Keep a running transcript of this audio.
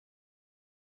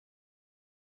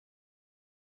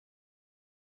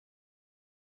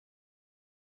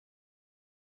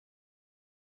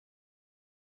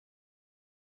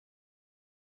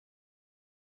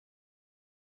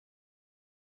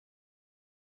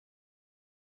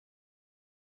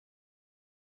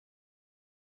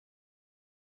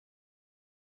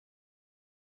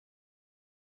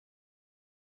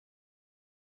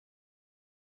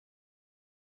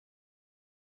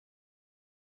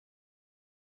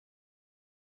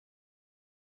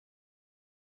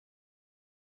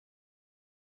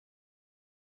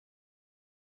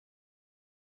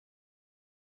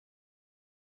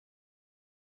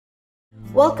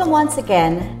Welcome once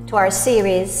again to our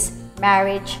series,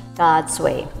 Marriage God's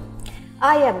Way.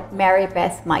 I am Mary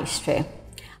Beth Maestre.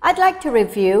 I'd like to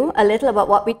review a little about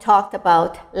what we talked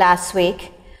about last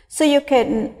week so you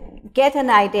can get an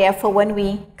idea for when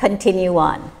we continue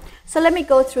on. So let me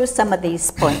go through some of these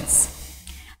points.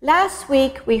 Last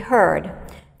week we heard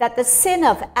that the sin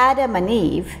of Adam and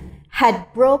Eve had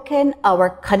broken our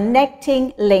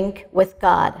connecting link with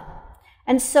God.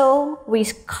 And so we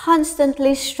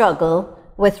constantly struggle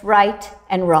with right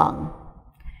and wrong.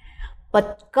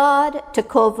 But God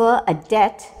took over a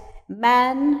debt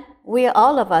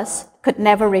all of us, could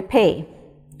never repay.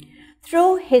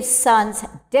 Through his son's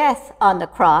death on the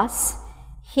cross,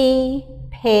 he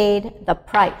paid the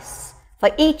price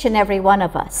for each and every one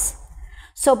of us.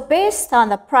 So based on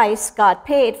the price God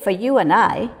paid for you and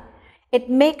I,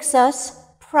 it makes us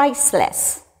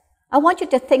priceless. I want you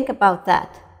to think about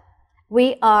that.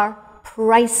 We are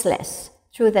priceless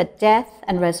through the death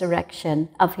and resurrection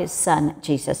of his son,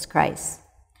 Jesus Christ.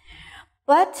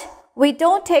 But we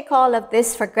don't take all of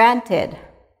this for granted,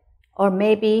 or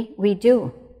maybe we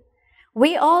do.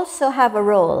 We also have a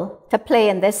role to play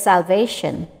in this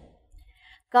salvation.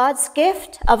 God's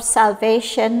gift of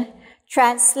salvation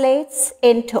translates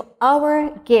into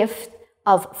our gift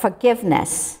of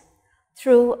forgiveness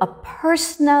through a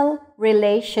personal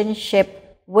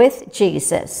relationship with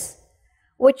Jesus,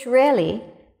 which really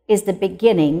is the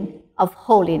beginning of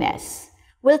holiness.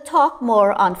 We'll talk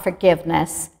more on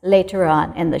forgiveness later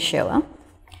on in the show.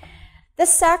 The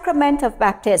sacrament of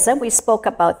baptism, we spoke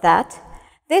about that.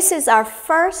 This is our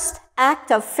first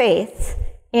act of faith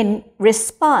in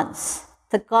response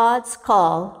to God's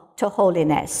call to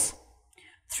holiness.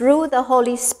 Through the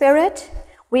Holy Spirit,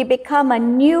 we become a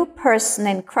new person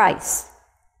in Christ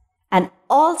and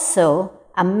also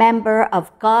a member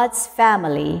of God's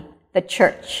family, the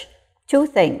church. Two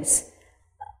things,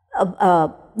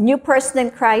 a new person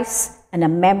in Christ and a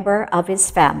member of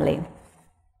his family.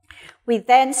 We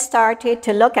then started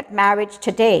to look at marriage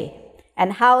today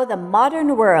and how the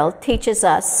modern world teaches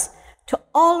us to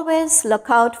always look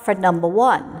out for number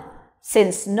one,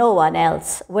 since no one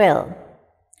else will.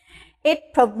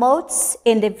 It promotes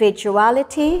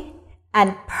individuality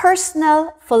and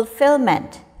personal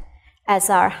fulfillment as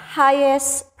our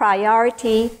highest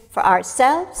priority for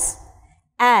ourselves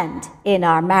and in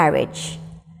our marriage.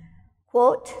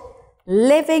 Quote,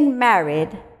 living married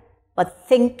but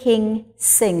thinking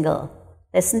single.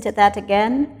 Listen to that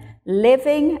again.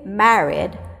 Living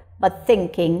married but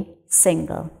thinking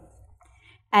single.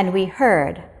 And we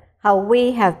heard how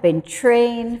we have been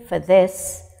trained for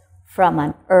this from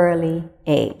an early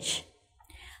age.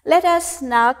 Let us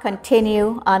now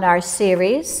continue on our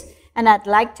series. And I'd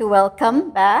like to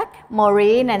welcome back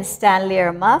Maureen and Stanley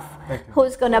Ermuff,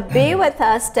 who's going to be with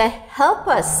us to help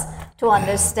us to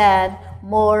understand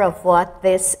more of what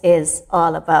this is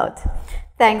all about.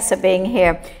 Thanks for being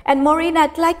here. And Maureen,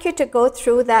 I'd like you to go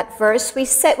through that verse. We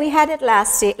had it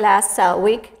last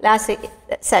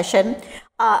session.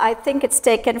 I think it's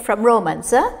taken from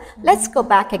Romans. Let's go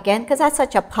back again, because that's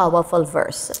such a powerful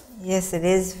verse. Yes, it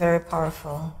is very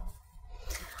powerful.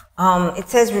 It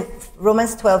says,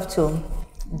 Romans 12:2,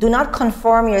 do not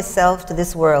conform yourself to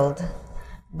this world,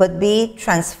 but be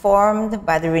transformed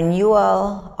by the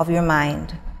renewal of your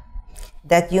mind,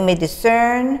 that you may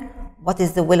discern what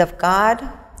is the will of God,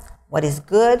 what is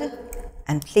good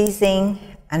and pleasing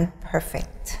and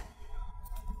perfect.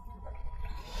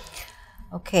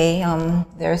 Okay,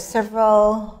 there are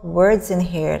several words in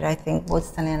here that I think both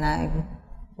Stanley and I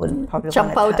would probably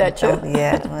jump out at you.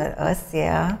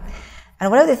 Yeah. And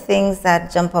one of the things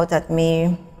that jump out at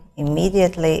me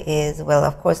immediately is, well,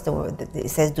 of course, it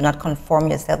says, do not conform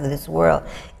yourself to this world.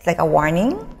 It's like a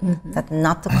warning that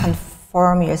not to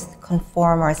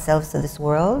conform ourselves to this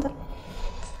world,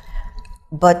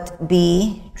 but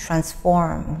be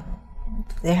transformed.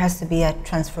 There has to be a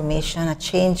transformation, a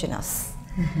change in us.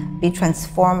 Be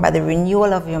transformed by the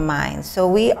renewal of your mind. So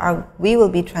we will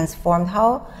be transformed.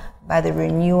 How? By the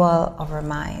renewal of our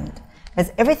mind.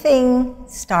 Because everything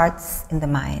starts in the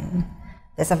mind.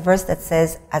 There's a verse that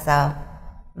says, as a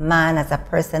man, as a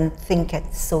person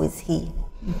thinketh, so is he.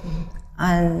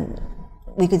 And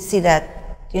we could see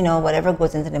that, whatever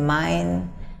goes into the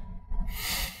mind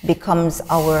becomes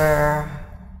our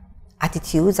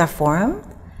attitudes, our form,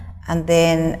 and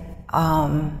then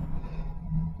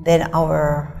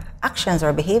our actions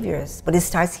or behaviors. But it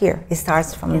starts here. It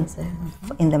starts from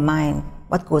in the mind.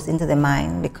 What goes into the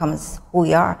mind becomes who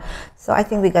we are. So I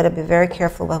think we got to be very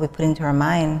careful what we put into our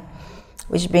mind,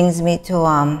 which brings me to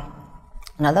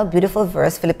another beautiful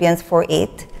verse, Philippians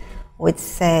 4:8, which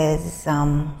says,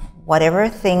 whatever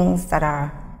things that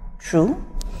are true,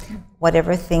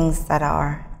 whatever things that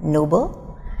are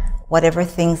noble, whatever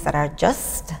things that are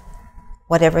just,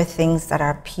 whatever things that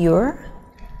are pure,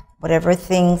 whatever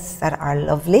things that are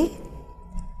lovely.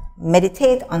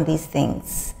 Meditate on these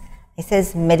things. It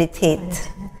says meditate.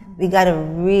 We got to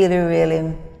really,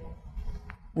 really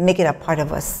make it a part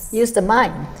of us. Use the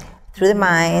mind. Through the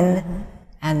mind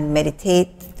and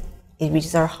meditate. It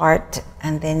reaches our heart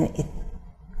and then it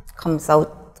comes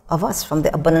out of us from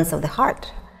the abundance of the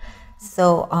heart.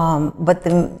 So, but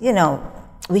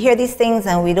we hear these things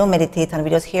and we don't meditate and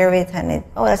we just hear it and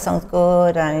that sounds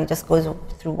good, and it just goes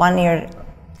through one ear,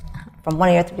 from one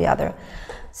ear to the other.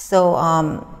 So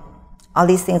all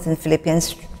these things in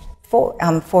Philippians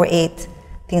 4:8,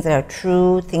 things that are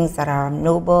true, things that are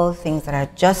noble, things that are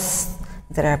just,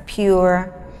 that are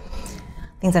pure,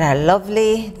 things that are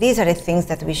lovely. These are the things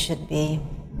that we should be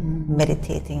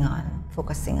meditating on,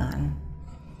 focusing on.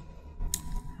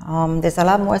 There's a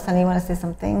lot more. Sonny, you want to say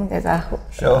something? There's a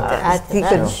sure. He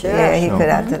could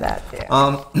add to that.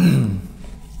 Yeah.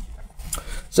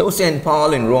 So St.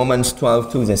 Paul in Romans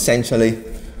 12:2 is essentially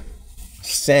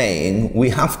saying we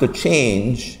have to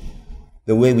change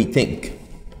the way we think.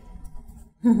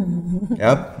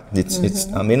 Yep, that's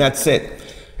it.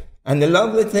 And the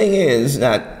lovely thing is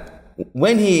that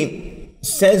when he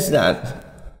says that,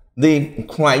 the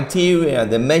criteria,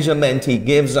 the measurement he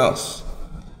gives us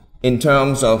in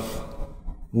terms of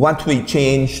what we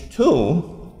change to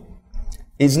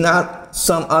is not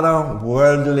some other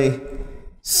worldly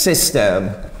system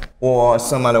or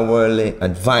some other worldly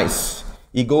advice.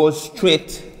 He goes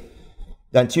straight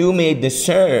that you may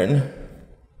discern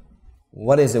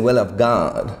what is the will of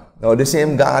God. Now, the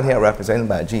same God here represented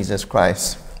by Jesus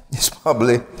Christ is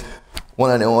probably one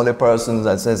of the only persons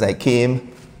that says, I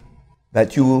came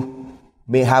that you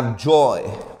may have joy.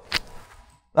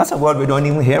 That's a word we don't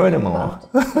even hear anymore.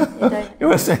 You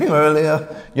were saying earlier,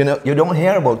 you don't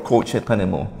hear about courtship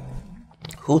anymore.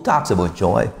 Who talks about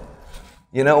joy?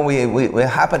 We're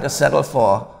happy to settle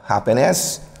for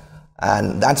happiness,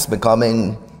 and that's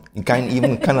becoming kind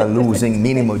of losing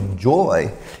meaning of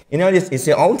joy. It's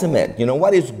the ultimate.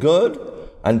 What is good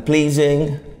and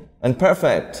pleasing and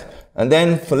perfect. And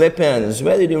then Philippians.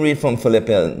 Where did you read from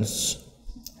Philippians?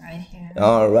 Right here.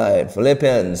 All right,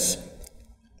 Philippians.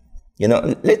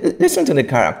 Listen to the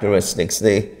characteristics,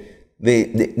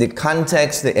 the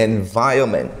context, the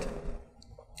environment.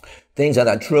 Things that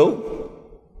are true,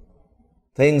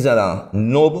 things that are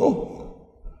noble,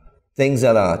 things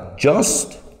that are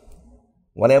just,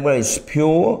 whatever is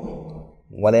pure,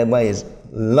 whatever is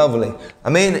lovely.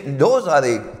 Those are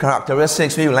the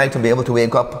characteristics we would like to be able to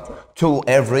wake up to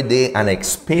every day and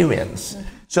experience.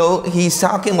 So he's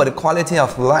talking about the quality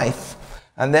of life,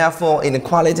 and therefore in the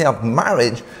quality of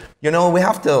marriage, we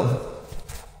have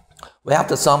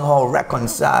to somehow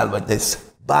reconcile with this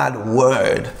bad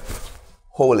word,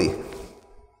 holy.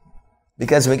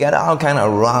 Because we get all kind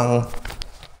of wrong,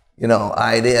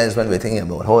 ideas when we're thinking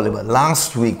about holy. But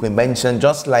last week we mentioned,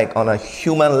 just like on a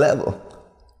human level,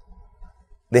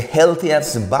 the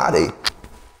healthiest body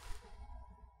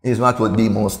is what would be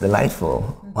most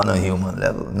delightful on a human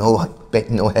level. No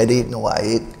headache, no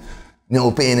eye,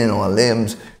 no pain in our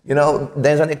limbs.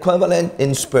 There's an equivalent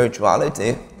in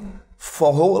spirituality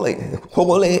for holy.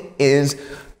 Holy is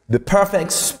the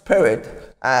perfect spirit,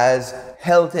 as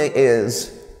healthy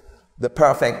is the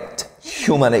perfect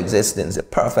human existence, the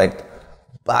perfect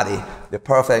body, the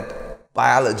perfect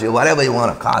biology, whatever you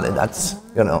want to call it. That's,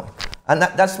 and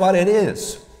that's what it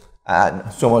is.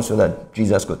 And so much so that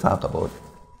Jesus could talk about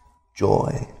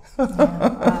joy.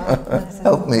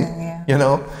 Help me,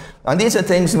 And these are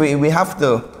things we have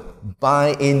to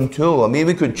buy into.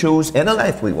 We could choose any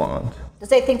life we want. To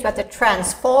say things we have to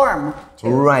transform.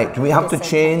 Right. We have to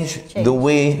change the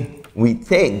way we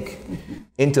think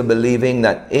into believing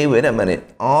that, hey, wait a minute,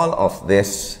 all of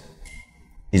this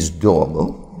is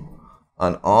doable,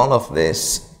 and all of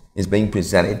this is being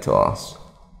presented to us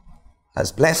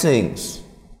as blessings,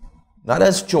 not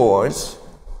as chores,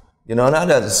 not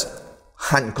as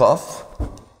handcuff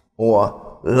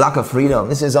or lack of freedom.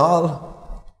 This is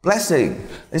all blessing.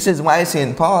 This is why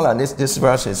St. Paul, and this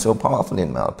verse is so powerful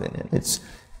in my opinion.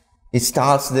 It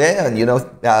starts there, and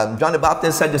John the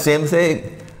Baptist said the same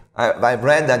thing. I've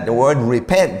read that the word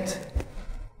repent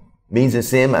means the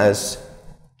same as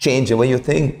change the way you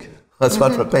think. That's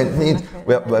what repent means.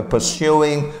 We're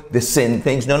pursuing the sin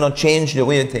things. No, change the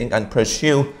way you think and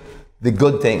pursue the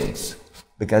good things,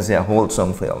 because they are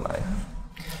wholesome for your life.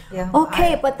 Yeah.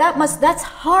 Okay, but that's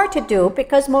hard to do,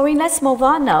 because Maureen, let's move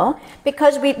on now,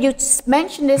 because you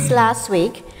mentioned this last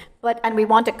week, and we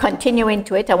want to continue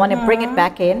into it. I want to bring it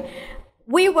back in.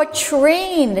 We were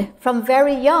trained from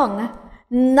very young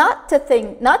not to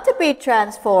think, not to be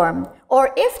transformed,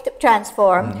 or if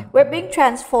transformed, we're being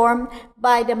transformed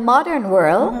by the modern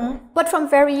world, but from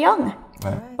very young.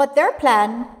 Right. But their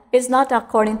plan is not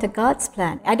according to God's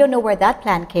plan. I don't know where that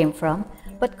plan came from,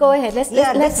 but go ahead. This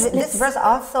verse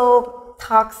also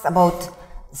talks about,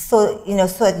 so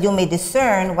that you may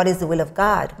discern what is the will of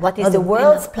God. What is now, the the will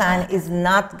world's of plan is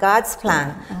not God's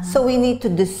plan. So we need to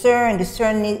discern.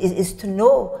 Discerning is to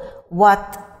know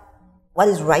what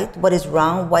is right, what is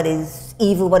wrong, what is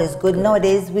evil, what is good.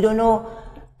 Nowadays, we don't know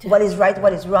what is right,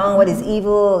 what is wrong, what is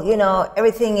evil.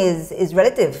 Everything is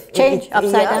relative. Change,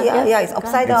 upside down. Yeah, it's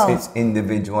upside down. It's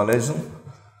individualism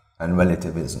and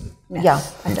relativism. Yeah.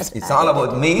 It's all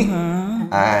about me,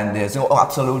 and there's no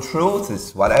absolute truth.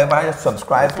 It's whatever I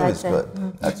subscribe to is good.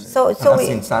 That's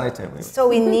insanity. Really. So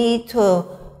we need to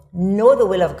know the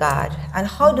will of God. And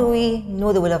how do we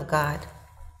know the will of God?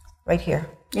 Right here.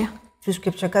 Yeah. Through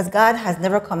Scripture. Because God has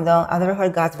never come down. I've never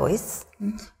heard God's voice.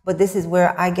 But this is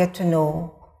where I get to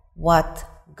know what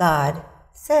God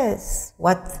says.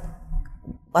 What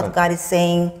God is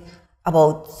saying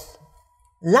about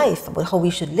life, about how we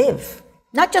should live.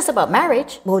 Not just about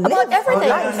marriage, about everything.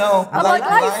 No. About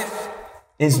life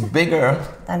is bigger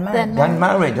than marriage. Than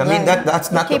marriage. I mean,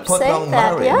 that's not to put down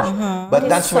marriage. Yeah. But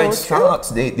that's where it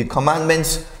starts. The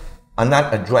commandments are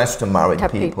not addressed to married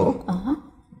people.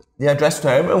 They're addressed to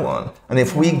everyone. And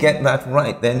if we get that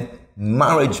right, then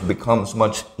marriage becomes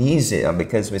much easier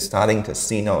because we're starting to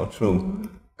see now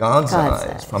through God's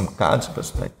eyes, from God's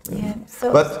perspective. Yeah.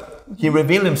 But He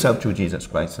revealed Himself through Jesus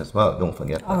Christ as well. Don't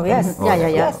forget that. Oh, yes.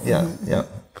 Yeah.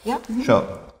 Sure.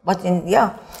 But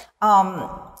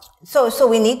so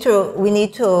we need to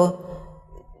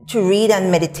read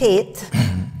and meditate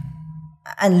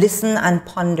and listen and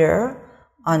ponder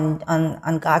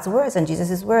on God's words and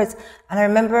Jesus' words. And I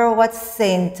remember what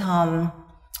Saint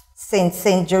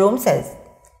Jerome says.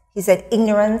 He said,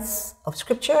 ignorance of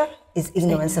Scripture is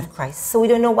ignorance of Christ. So we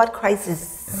don't know what Christ is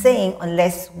saying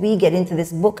unless we get into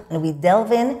this book and we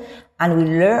delve in and we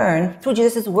learn through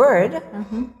Jesus' word.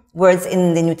 Words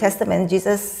in the New Testament.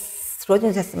 Jesus wrote the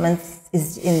New Testament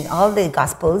is in all the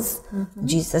Gospels.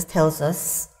 Jesus tells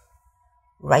us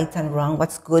right and wrong,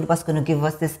 what's good, what's going to give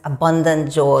us this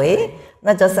abundant joy.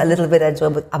 Not just a little bit of joy,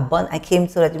 but I came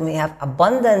so that you may have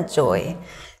abundant joy.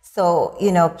 So,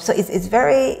 so it's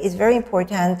very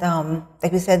important.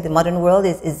 Like we said, the modern world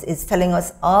is telling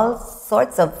us all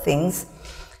sorts of things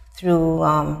through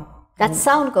that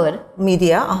sound good.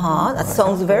 Media. That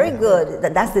sounds very good.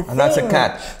 That's the thing. And that's a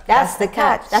catch. That's the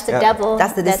catch. That's the devil.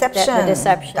 That's the deception. The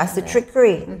deception. That's the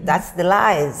trickery. That's the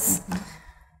lies.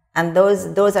 And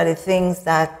those are the things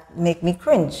that make me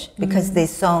cringe because they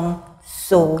sound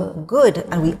so good,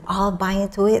 and we all buy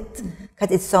into it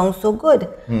because it sounds so good.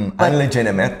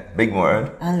 Unlegitimate, big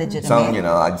word. Unlegitimate. So,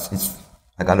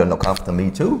 I got to look after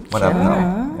me too. What happened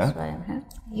now? That's why I'm here.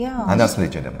 Yeah. And that's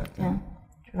legitimate. Yeah.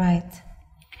 Right.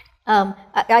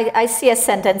 I see a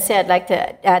sentence here I'd like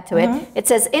to add to it. It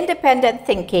says, independent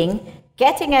thinking,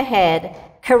 getting ahead,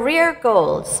 career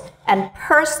goals, and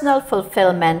personal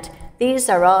fulfillment, these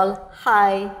are all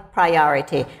high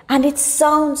priority. And it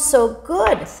sounds so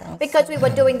good because we were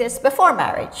doing this before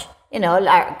marriage,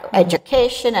 our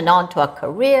education and on to a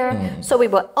career. So we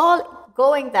were all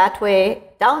going that way,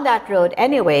 down that road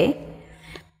anyway.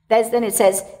 Then it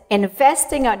says,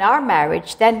 investing in our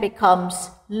marriage then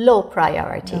becomes low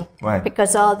priority. Right.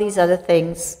 Because all these other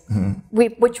things,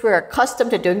 which we're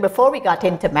accustomed to doing before we got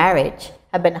into marriage,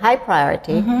 have been high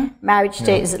priority. Marriage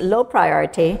stays low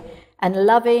priority. And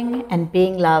loving and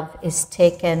being loved is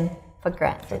taken for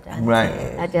granted. Right.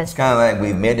 It's kind of like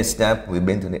we've made a step, we've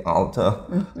been to the altar.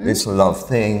 This love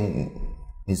thing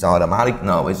is automatic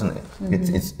now, isn't it?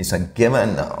 It's a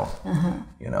given now.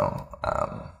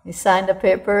 You sign the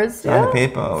papers. Sign the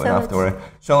paper, we have to worry.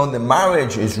 So the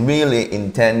marriage is really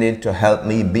intended to help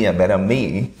me be a better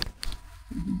me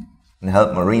and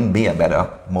help Maureen be a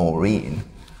better Maureen,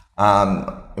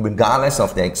 regardless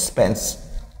of the expense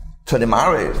to the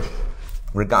marriage,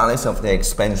 regardless of the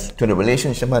expense to the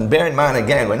relationship. And bear in mind,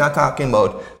 again, we're not talking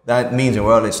about that means the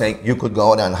world is saying you could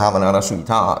go out and have another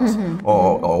sweetheart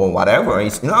or whatever.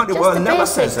 The world never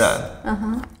says that.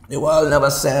 The world never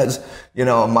says,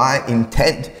 my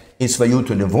intent is for you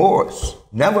to divorce.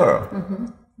 Never.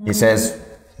 It says,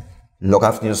 look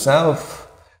after yourself.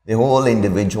 The whole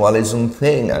individualism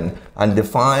thing and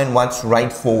define what's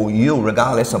right for you,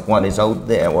 regardless of what is out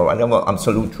there or whatever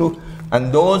absolute truth.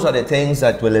 And those are the things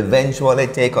that will eventually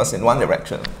take us in one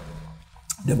direction: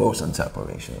 divorce and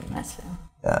separation. That's true.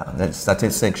 Yeah, the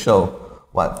statistics show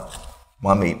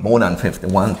more than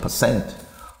 51%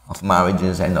 of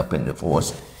marriages end up in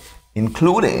divorce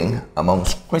including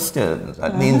amongst Christians.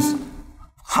 That means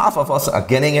half of us are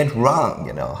getting it wrong,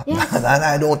 you know. Yes. And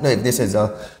I don't know if this is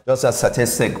just a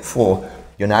statistic for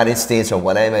United States or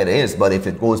whatever it is, but if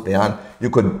it goes beyond, you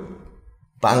could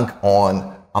bank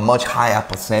on a much higher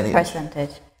percentage.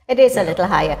 It is a little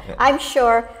higher. I'm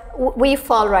sure we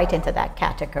fall right into that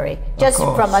category. Just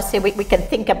from us, we can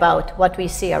think about what we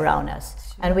see around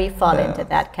us, and we fall into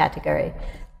that category.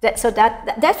 So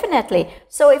that definitely.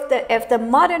 So if the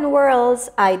modern world's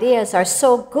ideas are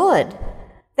so good,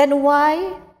 then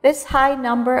why this high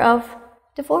number of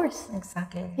divorce?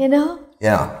 Exactly. You know?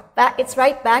 Yeah. It's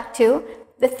right back to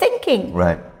the thinking.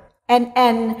 Right. And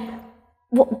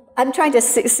I'm trying to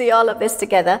see all of this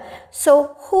together.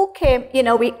 So who came, you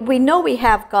know, we know we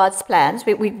have God's plans.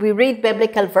 We read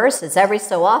biblical verses every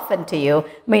so often to you.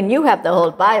 I mean, you have the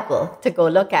whole Bible to go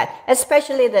look at,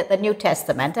 especially the New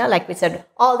Testament. Like we said,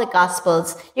 all the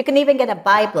Gospels. You can even get a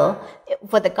Bible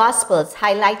for the Gospels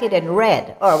highlighted in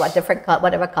red, or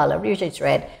whatever color, usually it's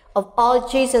red, of all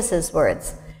Jesus's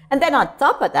words. And then on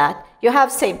top of that, you have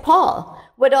St. Paul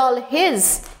with all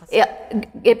his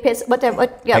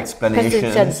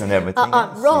explanations and everything.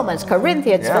 Romans,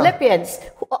 Corinthians, Philippians,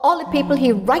 all the people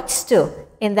he writes to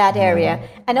in that area.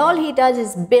 And all he does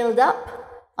is build up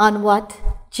on what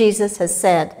Jesus has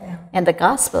said in the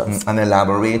Gospels. And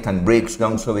elaborate and breaks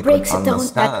down so we can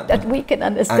understand. That we can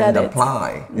understand and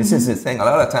apply. This is the thing. A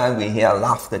lot of times we hear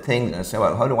laughter things and say,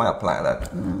 well, how do I apply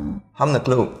that? Haven't a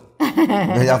clue.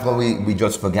 Therefore, we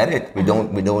just forget it. We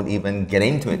don't even get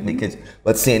into it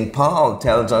but St. Paul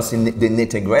tells us in the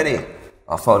nitty-gritty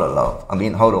of how to love. I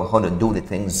mean, how to do the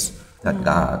things that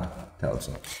God tells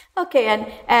us. Okay,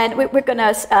 and we're going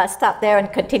to stop there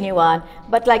and continue on.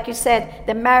 But like you said,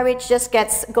 the marriage just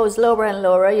goes lower and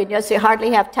lower. You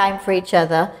hardly have time for each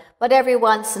other. But every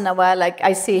once in a while, like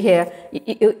I see here,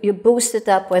 you boost it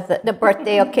up with the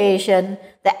birthday occasion,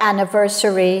 the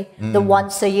anniversary, the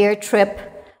once-a-year trip.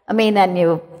 I mean, and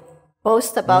you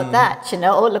boast about that, you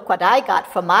know, oh, look what I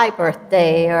got for my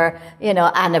birthday, or, you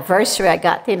know, anniversary, I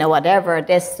got, you know, whatever,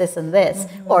 this, and this,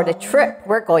 or the trip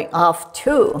we're going off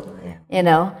to, you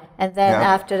know, and then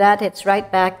after that, it's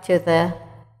right back to the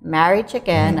marriage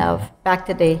again, back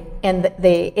to the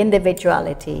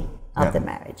individuality of the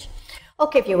marriage.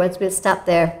 Okay, viewers, we'll stop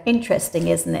there. Interesting,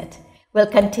 isn't it? We'll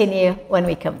continue when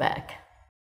we come back.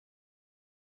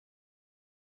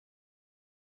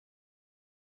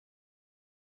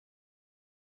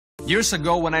 Years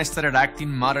ago, when I started acting,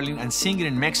 modeling, and singing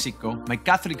in Mexico, my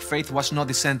Catholic faith was not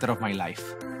the center of my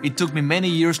life. It took me many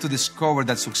years to discover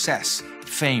that success,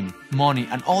 fame, money,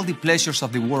 and all the pleasures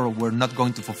of the world were not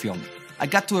going to fulfill me. I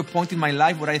got to a point in my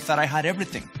life where I thought I had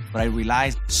everything, but I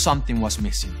realized something was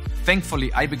missing.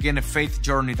 Thankfully, I began a faith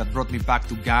journey that brought me back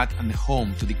to God and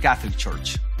home to the Catholic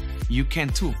Church. You can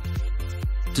too.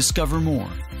 Discover more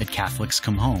at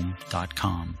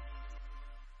CatholicsComeHome.com.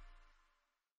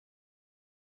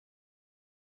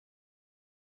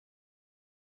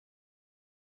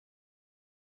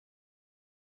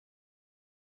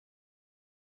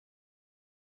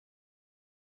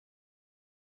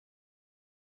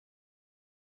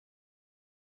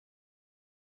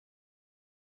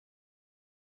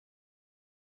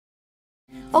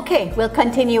 Okay, we'll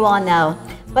continue on now.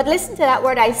 But listen to that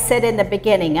word I said in the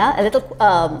beginning, a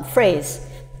little phrase.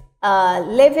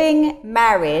 Living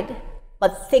married,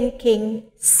 but thinking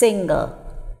single.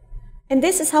 And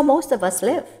this is how most of us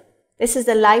live. This is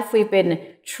the life we've been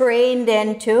trained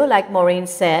into, like Maureen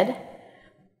said.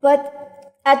 But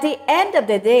at the end of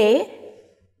the day,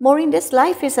 Maureen, this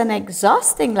life is an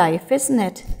exhausting life, isn't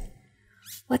it?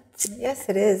 Yes,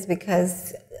 it is,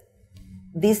 because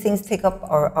these things take up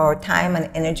our time and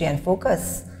energy and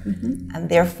focus. And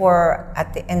therefore,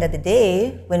 at the end of the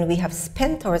day, when we have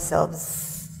spent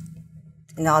ourselves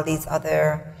in all these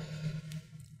other,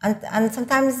 and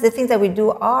sometimes the things that we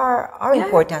do are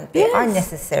important, they are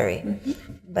necessary.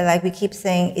 But like we keep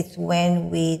saying, it's when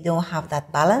we don't have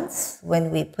that balance,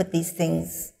 when we put these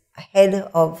things ahead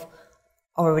of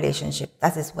our relationship,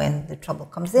 that is when the trouble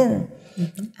comes in.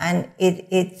 And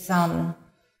it's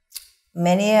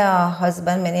many a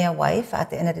husband, many a wife, at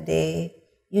the end of the day,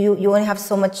 you only have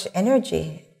so much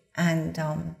energy, and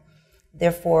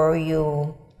therefore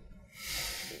you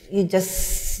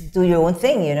just do your own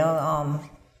thing, you know.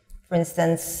 For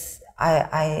instance,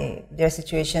 there are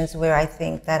situations where I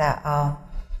think that a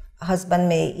husband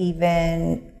may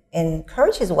even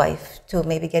encourage his wife to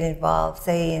maybe get involved,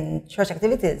 say, in church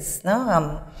activities.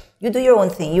 No, you do your own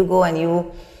thing. You go and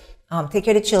you take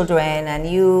care of the children, and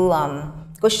you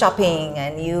go shopping,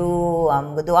 and you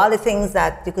do all the things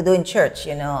that you could do in church,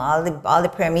 you know, all the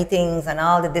prayer meetings and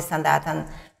all the this and that, and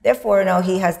therefore, you know,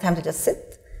 he has time to just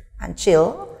sit and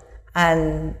chill,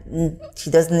 and she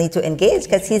doesn't need to engage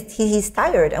because he's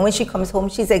tired. And when she comes home,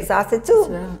 she's exhausted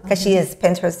too because she has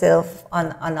spent herself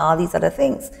on all these other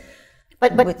things.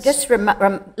 But just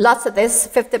lots of this,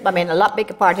 a lot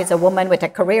bigger part is a woman with a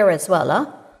career as well, huh?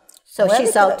 So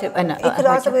she's out to...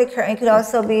 It could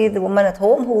also be the woman at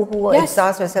home who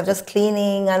exhausts herself just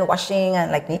cleaning and washing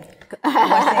and like me,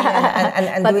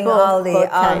 washing and doing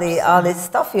all this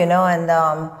stuff, you know, and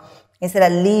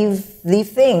instead of leave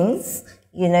things,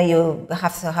 you know, you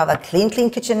have to have a clean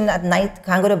kitchen at night.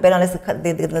 Can't go to bed unless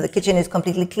the kitchen is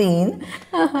completely clean.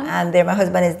 And there my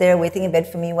husband is there waiting in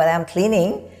bed for me while I'm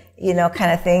cleaning, you know,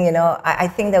 kind of thing. You know, I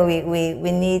think that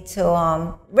we need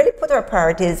to really put our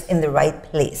priorities in the right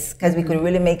place, because we could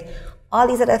really make all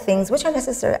these other things, which are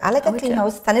necessary. I like a clean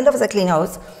house. Stanley loves a clean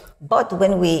house. But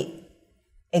when we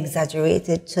exaggerate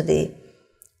it to the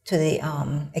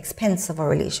expense of our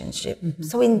relationship.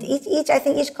 So in I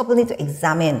think each couple need to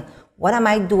examine, what am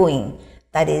I doing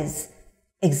that is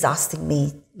exhausting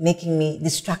me,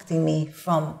 distracting me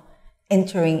from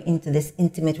entering into this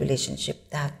intimate relationship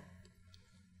that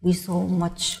we so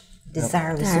much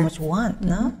desire, we so much want,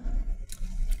 no?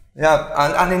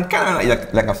 Yeah, and in kind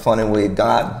of like a funny way,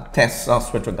 God tests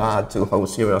us with regard to how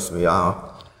serious we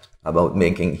are about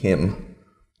making Him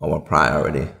our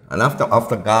priority. And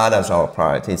after God as our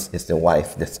priority, it's the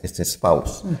wife, it's the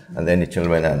spouse, and then the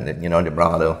children, and the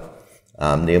broader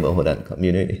neighborhood and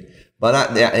community.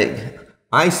 But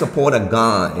I support a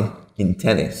guy in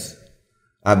tennis.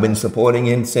 I've been supporting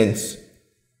him since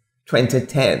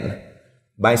 2010.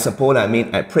 By support, I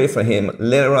mean I pray for him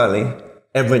literally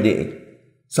every day,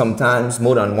 sometimes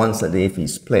more than once a day if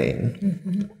he's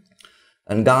playing.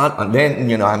 And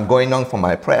then I'm going down for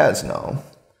my prayers now,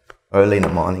 early in the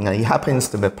morning, and he happens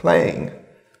to be playing.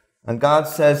 And God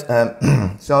says,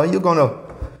 so are you going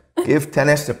to give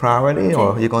tennis the priority,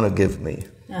 or are you going to give me?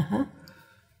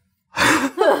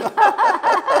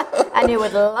 And you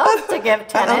would love to give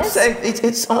tennis. And I'm saying,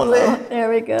 it's only there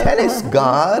we go. tennis,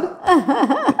 God.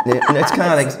 And it's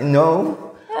kind of like,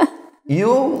 no,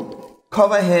 you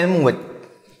cover him with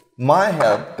my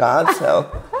help, God's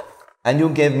help, and you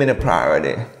give me the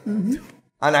priority. And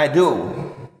I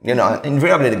do.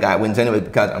 Invariably the guy wins anyway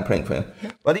because I'm praying for him.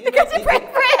 But because you pray for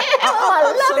him. I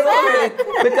love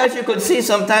that. Because you could see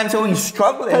sometimes how he's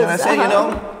struggling. And I say,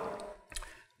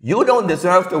 you don't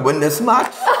deserve to win this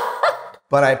match.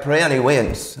 But I pray and he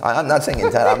wins. I'm not saying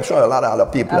it. I'm sure a lot of other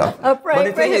people are. But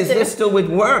the thing is, this still with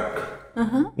work.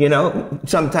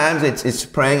 Sometimes it's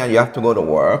praying and you have to go to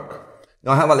work.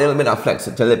 I have a little bit of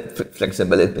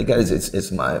flexibility because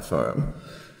it's my firm.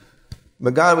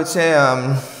 But God would say,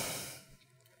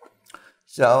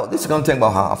 so this is going to take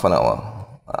about half an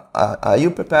hour. Are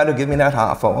you prepared to give me that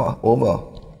half hour over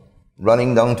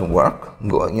running down to work,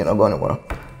 going to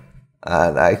work?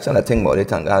 And I kind of think about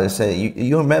it, and God would say,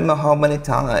 you remember how many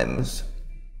times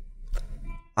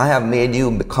I have made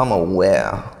you become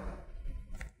aware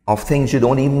of things you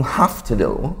don't even have to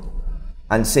do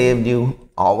and saved you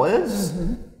hours,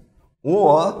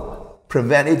 or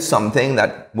prevented something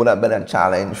that would have been a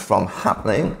challenge from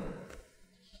happening?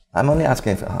 I'm only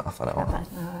asking for half an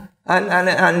hour.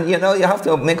 And you have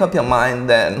to make up your mind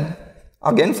then,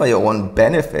 again for your own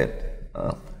benefit,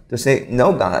 to say,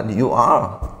 no, God, you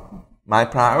are my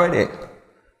priority.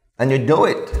 And you do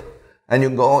it. And you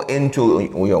go into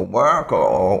your work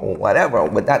or whatever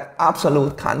with that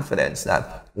absolute confidence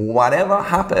that whatever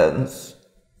happens,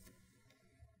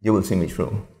 you will see me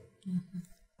through.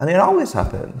 And it always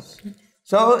happens.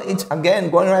 So it's, again,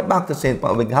 going right back to St.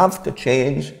 Paul, we have to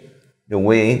change the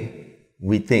way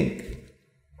we think.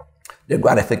 The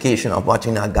gratification of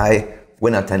watching a guy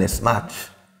win a tennis match,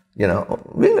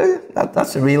 really,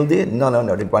 that's the real deal.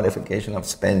 No, the gratification of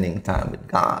spending time with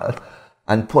God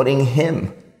and putting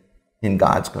Him in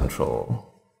God's control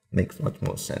makes much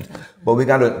more sense. But we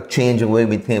got to change the way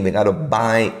we think. We got to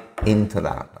buy into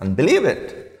that and believe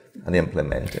it and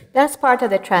implement it. That's part of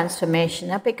the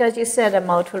transformation, because you said a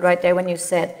mouthful right there when you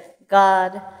said,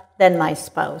 God, then my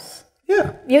spouse.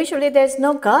 Yeah. Usually there's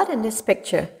no God in this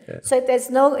picture. Yeah. So there's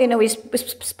no, we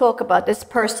spoke about this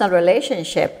personal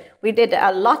relationship. We did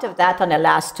a lot of that on the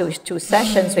last two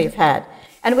sessions we've had.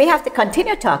 And we have to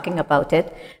continue talking about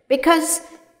it, because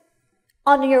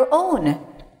on your own,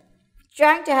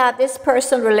 trying to have this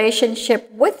personal relationship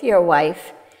with your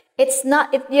wife,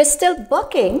 you're still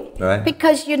bucking, right?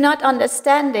 Because you're not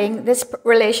understanding this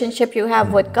relationship you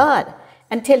have with God.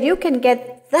 Until you can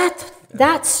get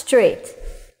that straight,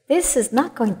 this is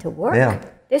not going to work. Yeah.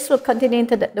 This will continue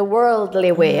into the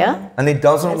worldly way. Yeah? And it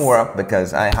doesn't work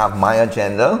because I have my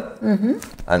agenda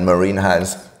and Maureen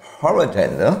has her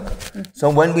agenda. So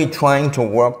when we're trying to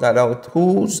work that out,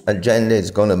 whose agenda is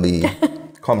going to be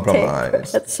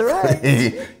compromised? That's right.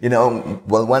 You know,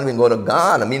 well, when we go to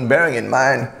God, I mean, bearing in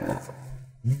mind,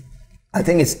 I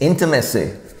think it's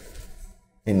intimacy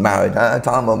in marriage. I'm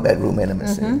talking about bedroom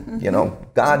intimacy. You know,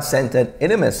 God-centered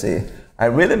intimacy, I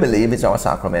really believe it's our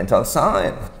sacramental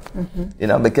sign. You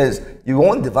know, because you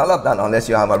won't develop that unless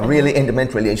you have a really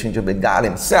intimate relationship with God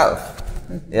himself.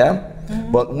 Yeah?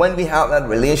 But when we have that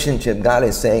relationship, God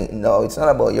is saying, no, it's not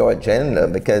about your agenda,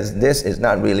 because this is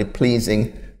not really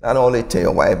pleasing, not only to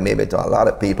your wife, maybe to a lot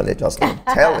of people, they just don't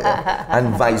tell you,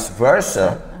 and vice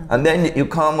versa. And then you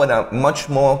come with a much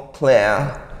more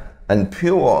clear and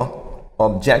pure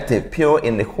objective, pure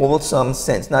in the wholesome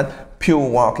sense, not pure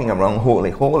walking around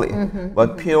holy,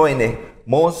 but pure in the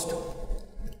most,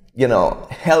 you know,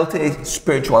 healthy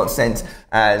spiritual sense,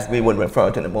 as we would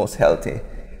refer to the most healthy,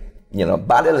 you know,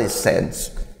 bodily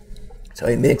sense. So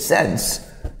it makes sense,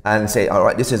 and say, all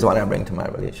right, this is what I bring to my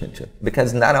relationship,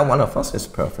 because not one of us is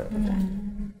perfect.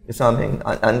 It's something,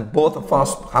 and both of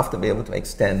us have to be able to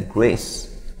extend grace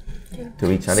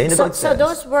to each other. So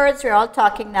those words we're all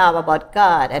talking now about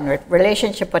God and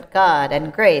relationship with God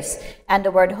and grace, and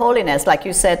the word holiness, like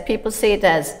you said, people see it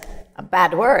as a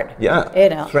bad word. Yeah, you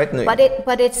know, threatening. But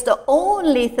it's the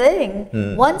only thing.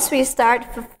 Once we start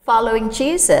following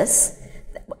Jesus,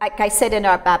 like I said in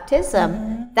our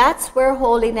baptism, that's where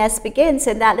holiness begins,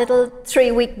 in that little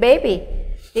 3-week baby.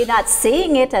 You're not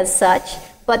seeing it as such,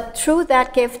 but through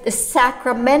that gift, the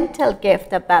sacramental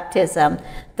gift of baptism,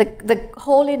 the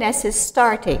holiness is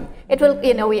starting. It will,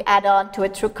 you know, we add on to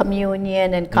it through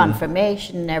communion and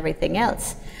confirmation and everything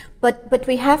else. But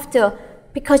we have to,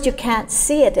 because you can't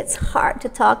see it, it's hard to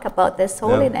talk about this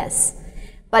holiness.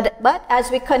 But as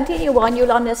we continue on,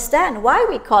 you'll understand why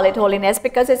we call it holiness,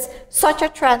 because it's such a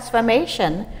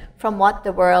transformation from what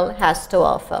the world has to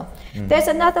offer. There's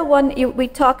another one we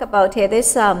talk about here,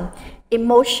 this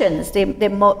emotions,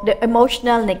 the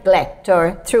emotional neglect,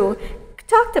 or through,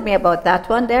 talk to me about that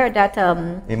one there, that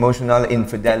emotional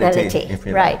infidelity. If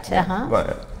you right,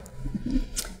 like.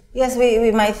 Yes,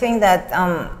 we might think that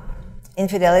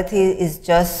infidelity is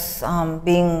just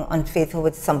being unfaithful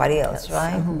with somebody else,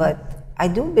 right? But I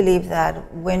do believe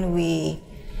that when we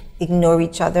ignore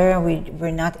each other,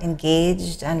 we're not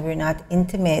engaged and we're not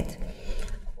intimate,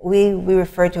 we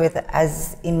refer to it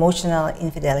as emotional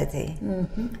infidelity.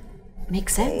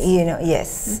 Makes sense. You know,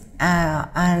 yes.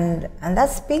 And that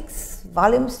speaks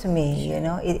volumes to me, you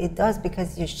know. It does,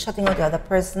 because you're shutting out the other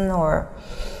person, or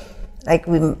like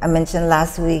I mentioned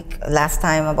last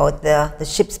time about the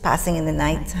ships passing in the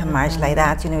night, a marriage like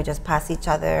that, you know, we just pass each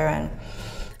other and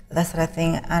that sort of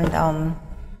thing. And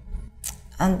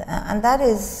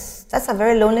that's a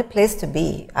very lonely place to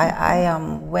be.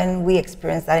 When we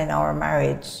experience that in our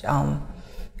marriage,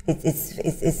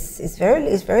 it's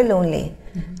very lonely.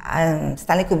 And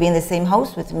Stanley could be in the same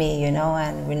house with me, you know,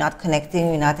 and we're not connecting,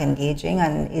 we're not engaging,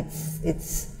 and it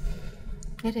is.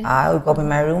 I would go up in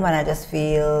my room and I just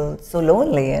feel so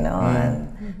lonely, you know.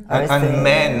 And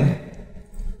men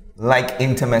like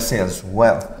intimacy as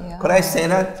well. Could I say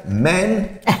that?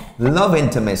 Men love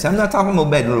intimacy. I'm not talking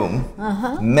about bedroom.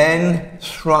 Men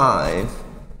thrive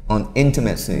on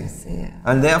intimacy.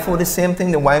 And therefore the same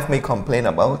thing the wife may complain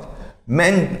about.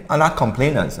 Men are not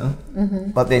complainers,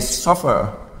 but they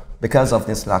suffer because of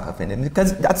this lack of intimacy.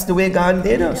 Because that's the way God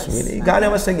did us, really. God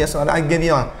never said, yes, I give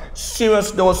you a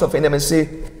serious dose of intimacy,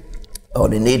 or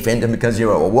the need for intimacy because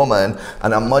you're a woman,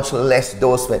 and a much less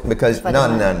dose because no.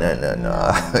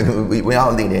 we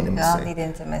all need intimacy. We all need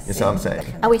intimacy. You see what I'm saying?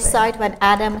 And we saw it when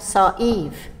Adam saw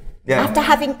Eve. After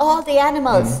having all the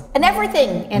animals and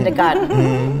everything in the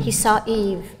garden, he saw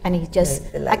Eve, and he just,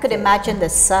 I could imagine the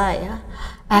sigh,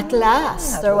 at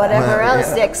last, or whatever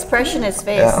else, the expression in his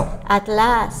face, at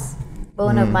last,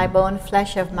 bone of my bone,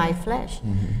 flesh of my flesh.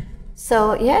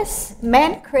 So yes,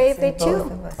 men crave it too.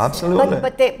 Absolutely.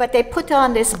 But they put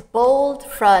on this bold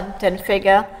front and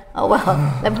figure, oh well,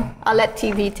 I'll let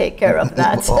TV take care of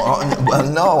that. Well,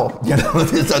 no, you know,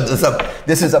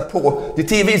 this is a poor. The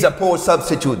TV is a poor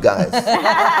substitute, guys.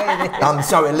 I'm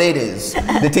sorry, ladies.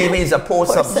 The TV is a poor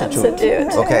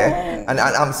substitute. Okay, and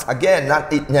I'm again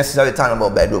not necessarily talking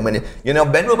about bedroom. And you know,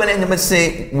 bedroom and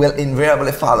intimacy will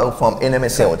invariably follow from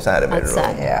intimacy outside the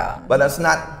bedroom. But that's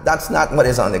not what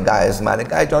is on the guy's mind. The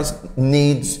guy just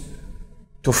needs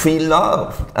to feel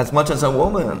love as much as a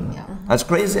woman. As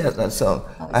crazy as that song.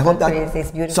 I hope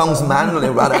that sounds manly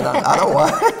rather than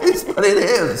otherwise, but it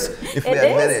is, if we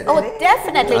admit it. Oh,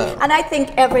 definitely. And I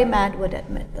think every man would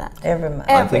admit that. Every man.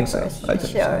 I think so.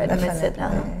 Sure, admits it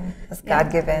now. It's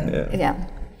God-given.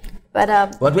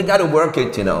 But we got to work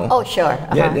it, you know. Oh, sure.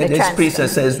 Yeah, The this priest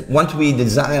says what we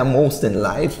desire most in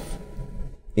life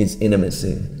is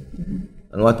intimacy.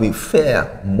 And what we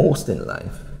fear most in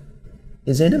life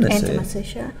is intimacy. Intimacy,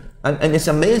 sure. And it's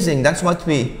amazing. That's what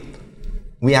we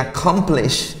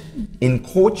accomplish in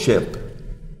courtship,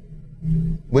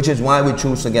 which is why we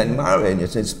choose to get married.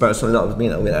 It's personal love, you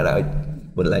know, that I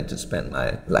would like to spend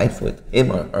my life with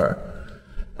him or her.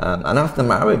 And after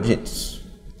marriage, it's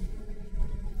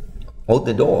out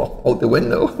the door, out the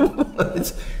window.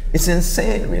 it's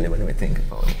insane, really, when we think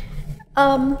about it.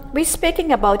 We're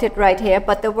speaking about it right here,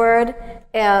 but the word,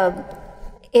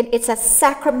 it's a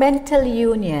sacramental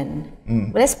union.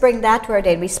 Let's bring that word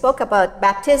in. We spoke about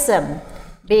baptism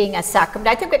being a sacrament.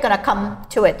 I think we're going to come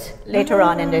to it later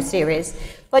on in the series.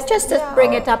 But just to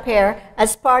bring it up here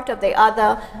as part of the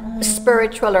other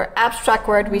spiritual or abstract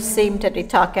word we seem to be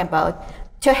talking about,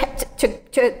 to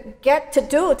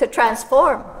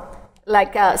transform,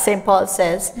 like St. Paul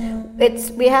says.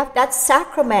 We have that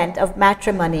sacrament of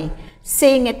matrimony,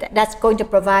 seeing it, that's going to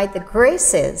provide the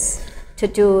graces to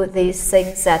do these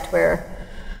things that we're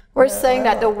saying,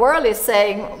 that the world is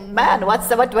saying, man,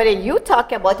 what are you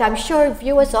talking about? I'm sure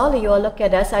viewers, all of you are looking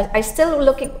at us, I still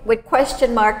looking with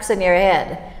question marks in your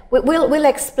head. We'll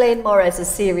explain more as the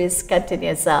series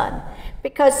continues on.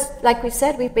 Because, like we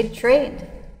said, we've been trained.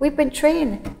 We've been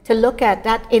trained to look at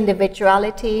that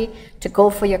individuality, to go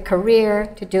for your career,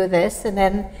 to do this, and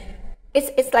then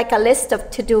it's like a list of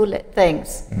to-do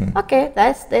things. Okay,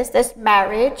 that's this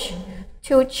marriage,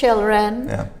 2 children,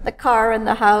 the car and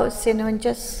the house, you know, and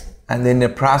just... And in the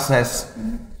process,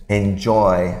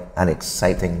 enjoy an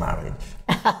exciting marriage.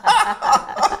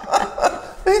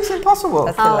 It's impossible.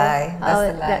 That's the lie.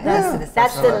 That's the lie.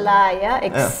 That's the lie, yeah,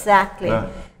 exactly. Yeah.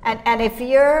 And if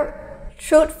you're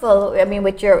truthful, I mean,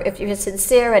 if you're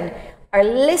sincere and are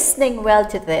listening well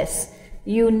to this,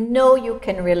 you know you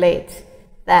can relate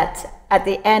that at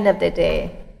the end of the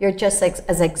day, you're just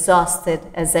as exhausted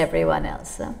as everyone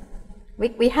else. So we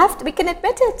can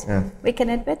admit it. Yeah. We can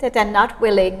admit it, and not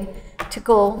willing to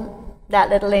go that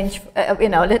little inch,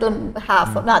 little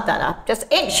half, not that,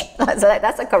 just inch,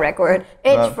 that's a correct word,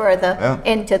 further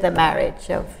into the marriage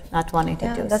of not wanting to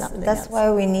do something That's else.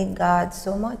 why we need God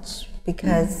so much,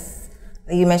 because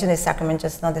you mentioned the sacrament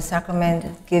just now. The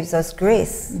sacrament gives us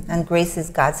grace, and grace is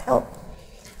God's help.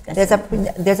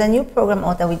 There's a new program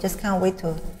out that we just can't wait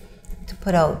to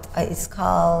put out. It's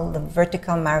called the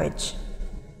Vertical Marriage.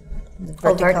 The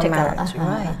vertical marriage,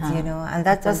 right? You know, and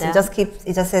that just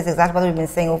says exactly what we've been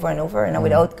saying over and over. And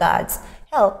without God's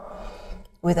help,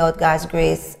 without God's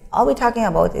grace, all we're talking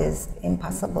about is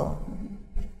impossible.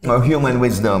 Or human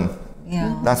wisdom.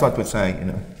 Yeah, that's what we're saying, you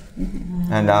know.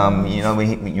 And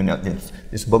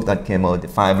this book that came out, The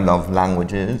 5 Love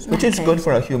Languages, which is good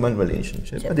for a human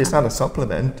relationship, but it's not a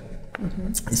supplement.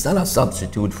 It's not a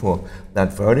substitute for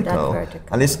that vertical.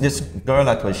 And this girl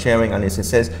that was sharing on this, it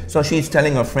says, so she's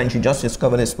telling her friend, she just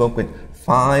discovered this book with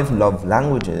 5 love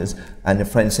languages, and the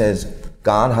friend says,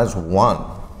 God has 1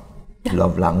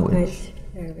 love language,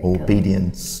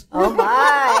 obedience. Oh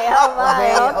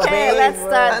my, okay, let's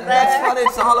start and that's what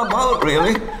it's all about,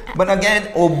 really. But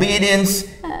again, obedience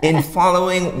in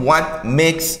following what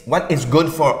is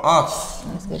good for us.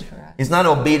 It's good for us. It's not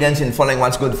obedience in following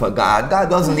what's good for God. God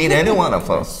doesn't need any one of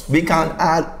us. We can't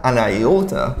add an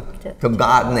iota to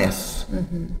Godness.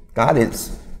 God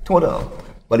is total.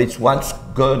 But it's what's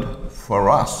good for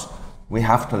us. We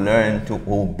have to learn to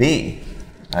obey.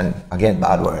 And again,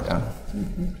 bad word. Huh?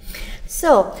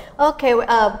 So, okay,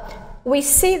 we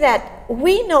see that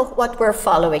we know what we're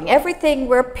following. Everything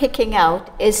we're picking out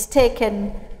is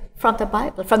taken from the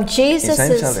Bible, from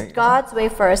Jesus' God's way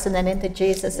first, and then into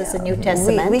Jesus' the New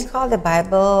Testament. We call the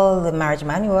Bible the marriage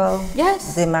manual.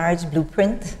 Yes. The marriage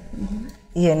blueprint.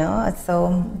 You know,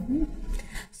 so...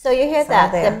 So you hear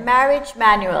that, the marriage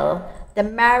manual, the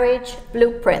marriage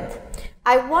blueprint.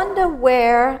 I wonder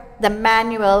where the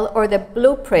manual or the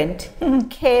blueprint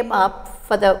came up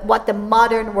for what the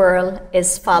modern world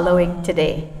is following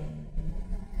today.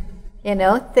 You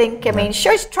know, I mean,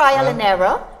 sure, it's trial and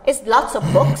error. It's lots of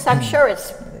books. I'm sure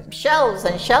it's shelves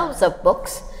and shelves of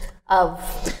books of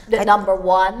the number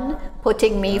 1,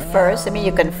 putting me first. I mean,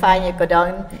 you go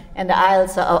down in the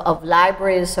aisles of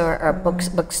libraries or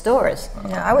bookstores.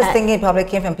 Yeah, I was thinking it probably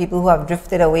came from people who have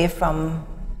drifted away from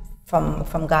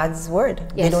God's word.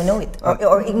 Yes. They don't know it.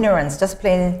 Or ignorance, just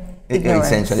plain ignorance.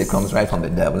 It essentially comes right from the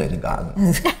devil in the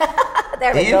garden.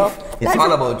 There we go. It's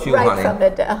all about you, right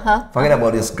honey. Forget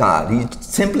about this God. He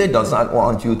simply does not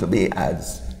want you to be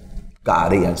as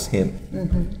godly as him.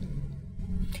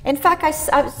 In fact,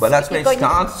 but that's where it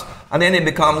starts, and then it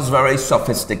becomes very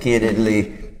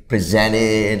sophisticatedly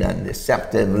presented and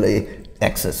deceptively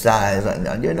exercised,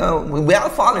 and you know, we all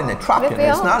fall in the trap. You know?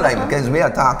 It's not like because we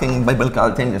are talking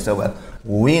biblical things, so well,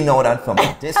 we know that from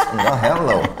this. No, hell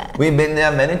no. We've been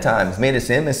there many times, made the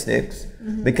same mistakes,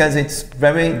 because it's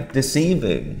very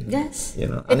deceiving. Yes. You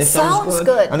know, and it sounds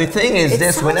good. And the thing is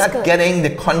this, we're not getting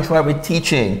the contrary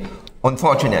teaching,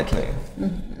 unfortunately.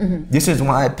 This is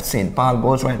why St. Paul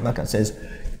goes right back and says,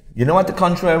 you know what the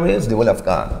contrary is? The will of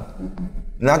God.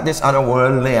 Not this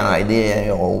otherworldly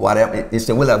idea or whatever. It's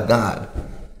the will of God.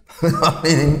 I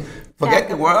mean, forget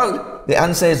the world. The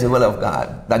answer is the will of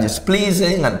God. That is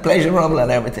pleasing and pleasurable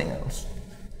and everything else.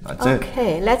 That's it.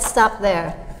 Okay, let's stop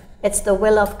there. It's the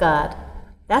will of God.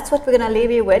 That's what we're going to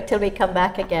leave you with till we come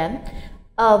back again.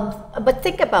 But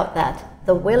think about that.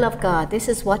 The will of God. This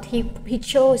is what he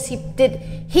chose. He did.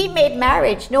 He made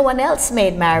marriage. No one else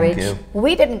made marriage.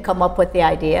 We didn't come up with the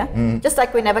idea. Just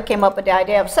like we never came up with the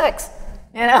idea of sex.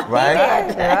 You know, right? He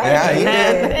did. Yeah, he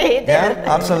did. He did.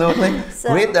 Yeah, absolutely. So,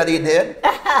 great that he did.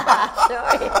 Sure.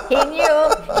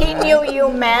 He knew you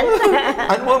men.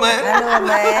 And women. And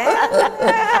women.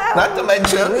 Not to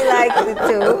mention. We like it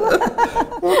too.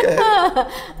 Okay.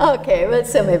 Okay, we'll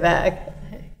soon be back.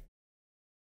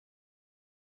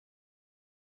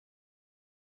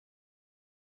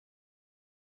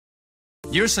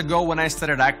 Years ago, when I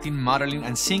started acting, modeling,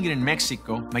 and singing in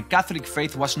Mexico, my Catholic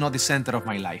faith was not the center of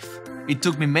my life. It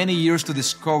took me many years to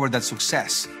discover that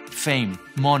success, fame,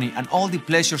 money, and all the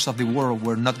pleasures of the world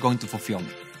were not going to fulfill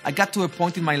me. I got to a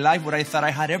point in my life where I thought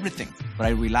I had everything, but I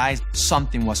realized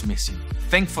something was missing.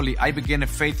 Thankfully, I began a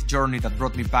faith journey that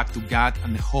brought me back to God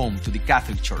and home to the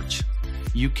Catholic Church.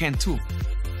 You can too.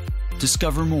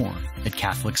 Discover more at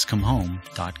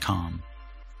CatholicsComeHome.com.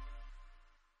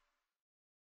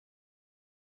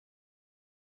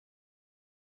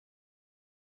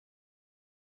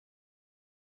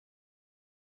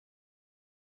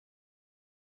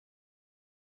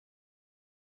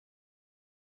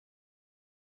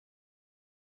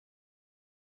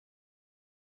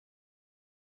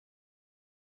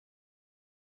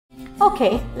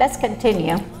 Okay, let's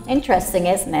continue. Interesting,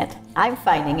 isn't it? I'm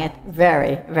finding it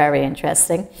very, very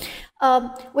interesting.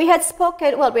 We had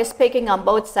spoken, well, we're speaking on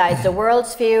both sides, the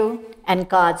world's view and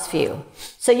God's view.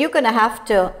 So you're going to have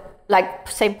to, like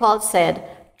St. Paul said,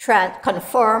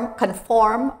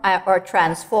 conform or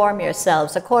transform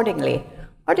yourselves accordingly.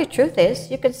 Or the truth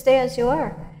is, you can stay as you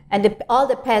are. And it all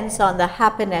depends on the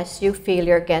happiness you feel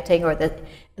you're getting or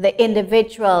the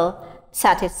individual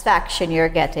satisfaction you're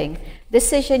getting.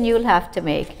 Decision you'll have to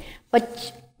make.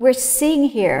 But we're seeing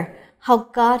here how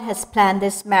God has planned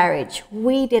this marriage.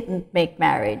 We didn't make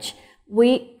marriage.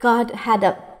 God had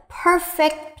a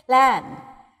perfect plan.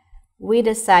 We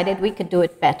decided we could do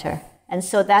it better. And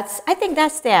so I think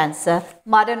that's the answer.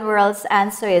 Modern world's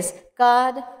answer is,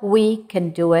 God, we can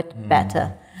do it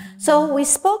better. So we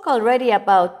spoke already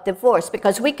about divorce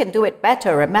because we can do it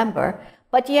better, remember,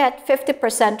 but yet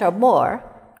 50% or more,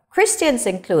 Christians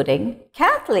including,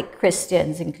 Catholic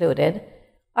Christians included,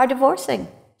 are divorcing,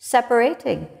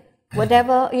 separating,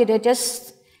 whatever,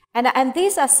 just, and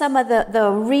these are some of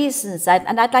the reasons,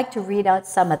 and I'd like to read out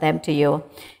some of them to you.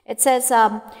 It says,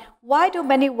 why do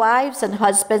many wives and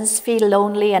husbands feel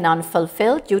lonely and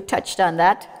unfulfilled? You touched on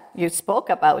that. You spoke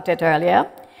about it earlier.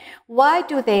 Why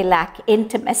do they lack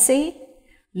intimacy,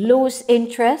 lose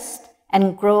interest,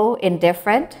 and grow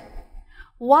indifferent?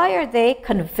 Why are they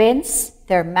convinced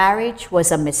their marriage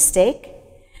was a mistake,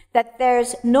 that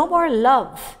there's no more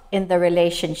love in the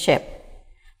relationship,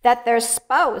 that their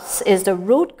spouse is the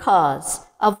root cause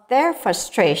of their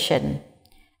frustration,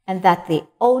 and that the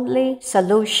only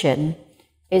solution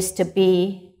is to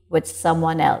be with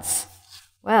someone else?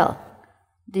 Well,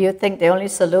 do you think the only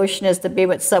solution is to be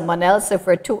with someone else if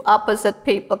we're two opposite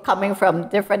people coming from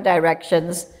different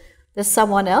directions? There's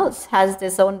someone else has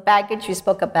this own baggage. We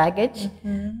spoke of baggage.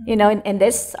 You know, in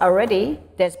this already,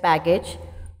 there's baggage.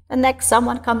 The next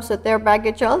someone comes with their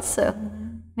baggage also.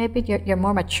 Maybe you're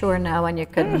more mature now and you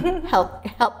can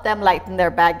help them lighten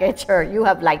their baggage, or you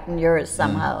have lightened yours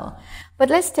somehow. But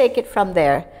let's take it from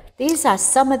there. These are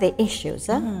some of the issues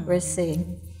we're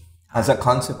seeing. As a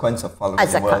consequence of following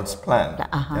the world's plan.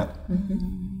 Yeah.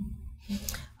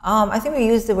 I think we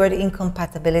used the word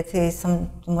incompatibility some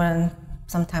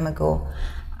time ago.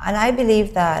 And I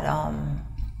believe that,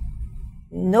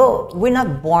 no, we're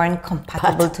not born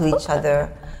compatible to each other.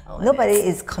 Nobody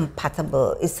is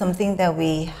compatible. It's something that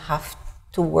we have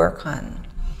to work on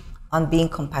being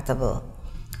compatible.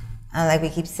 And like we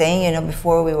keep saying,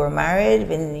 before we were married,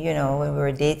 when we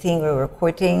were dating, we were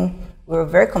courting, we were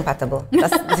very compatible.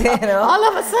 That's, All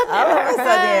of a sudden. all of a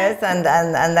sudden, yes. And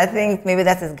I think maybe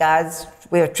that is God's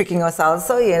way of tricking us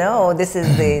also, this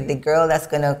is the girl that's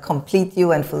going to complete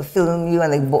you and fulfill you,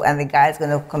 and the guy's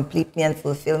going to complete me and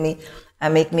fulfill me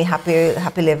and make me happily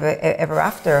ever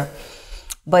after.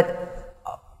 But,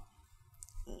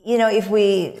 if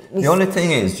we the only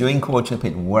thing is, during courtship,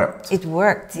 it worked. It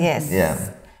worked, yes. Yeah.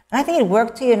 And I think it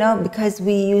worked too, because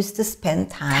we used to spend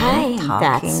time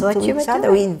talking to each other.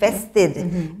 We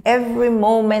invested every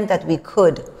moment that we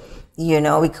could.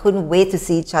 We couldn't wait to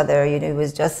see each other. It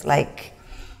was just like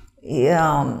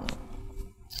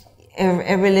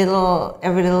every little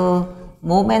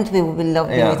moment we would be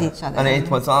lovely with each other. And it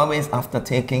was always after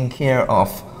taking care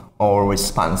of our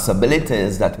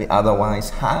responsibilities that we otherwise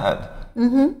had.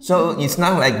 So it's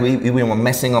not like we were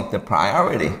messing up the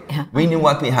priority. Yeah. We knew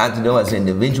what we had to do as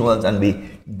individuals, and we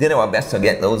did our best to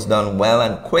get those done well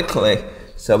and quickly,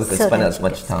 so we could spend as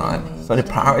much time. So the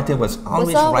priority was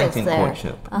always right in there.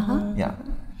 courtship. Yeah.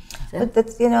 But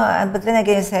that's, but then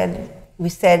again, we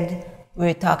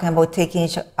were talking about taking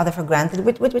each other for granted,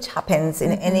 which happens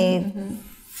in any,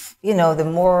 the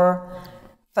more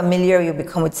familiar you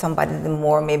become with somebody, the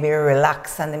more maybe you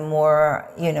relax, and the more,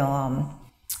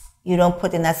 you don't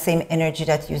put in that same energy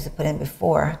that you used to put in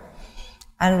before.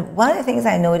 And one of the things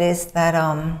I noticed that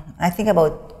I think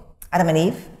about Adam and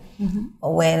Eve,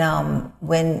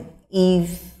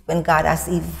 when God asked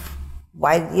Eve,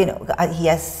 why, he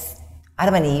asked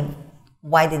Adam and Eve,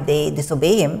 why did they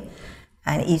disobey him?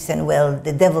 And Eve said, well,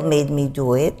 the devil made me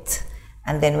do it.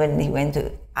 And then when he went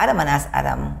to Adam and asked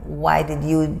Adam, why did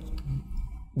you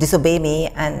disobey me?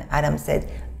 And Adam said,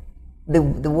 the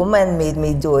woman made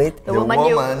me do it. The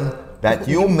woman that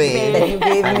you made that you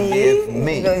gave and me. gave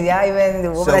me. Even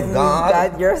the woman So that you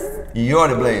God, you're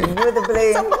the blame. you're the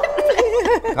blame.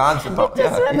 God's the top.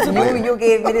 Yeah, he's the blame. You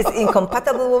gave me this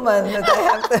incompatible woman that I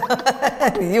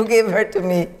have to. You gave her to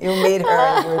me. You made her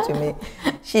and gave her to me.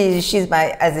 She's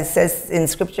my, as it says in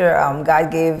scripture,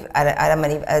 God gave Adam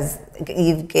and Eve as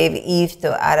Eve gave Eve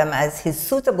to Adam as his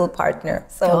suitable partner.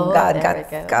 So God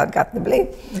got the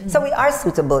blame. So we are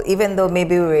suitable, even though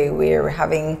maybe we're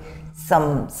having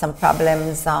some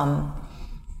problems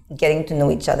getting to know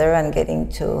each other and getting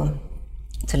to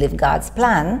live God's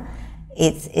plan.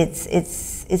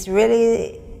 It's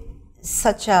really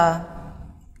such a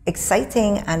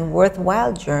exciting and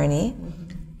worthwhile journey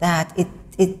that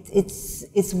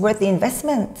it's worth the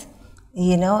investment.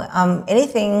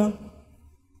 Anything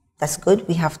that's good,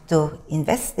 we have to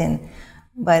invest in.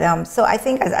 But so I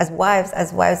think as wives,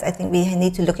 I think we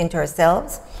need to look into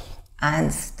ourselves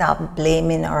and stop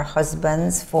blaming our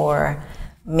husbands for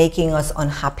making us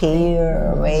unhappy,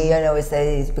 or we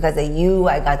say it's because of you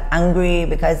I got angry,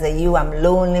 because of you I'm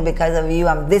lonely, because of you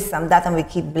I'm this, I'm that, and we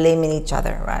keep blaming each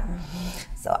other, right?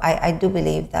 So I do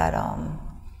believe that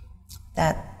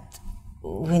that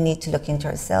we need to look into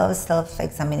ourselves,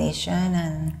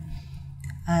 self-examination,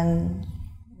 and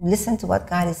listen to what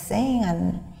God is saying,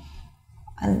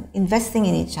 and investing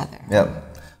in each other. Yeah.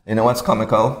 You know what's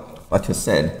comical? What you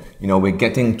said. We're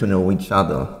getting to know each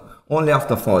other only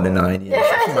after 49 years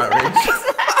of marriage.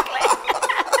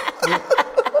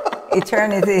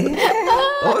 Eternity.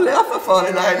 Only after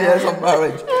 49 years of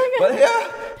marriage. Okay. But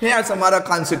here are some other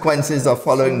consequences of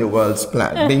following the world's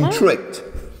plan, being tricked.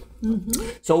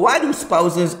 So why do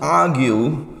spouses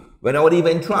argue without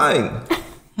even trying?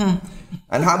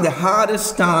 And have the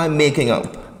hardest time making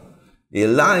up? They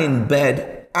lie in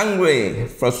bed angry,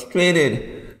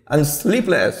 frustrated, and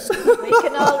sleepless. We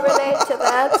can all relate to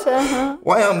that.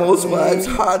 Why are most wives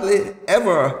hardly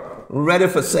ever ready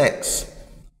for sex,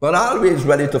 but always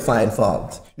ready to find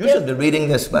fault? You should be reading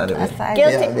this, by the way.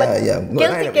 Guilty,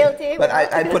 Yeah. Guilty. But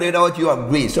I put it out, you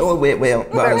agree. So we're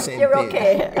on the same You're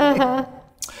page. okay.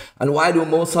 And why do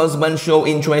most husbands show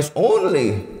interest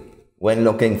only when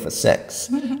looking for sex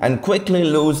and quickly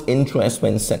lose interest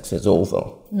when sex is over?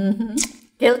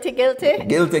 Guilty.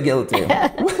 Guilty.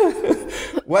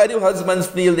 Why do husbands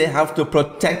feel they have to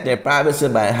protect their privacy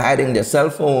by hiding their cell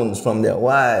phones from their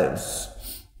wives?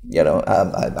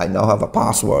 I now have a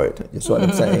password, that's what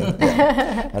I'm saying.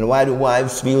 Yeah. And why do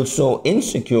wives feel so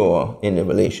insecure in the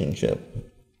relationship?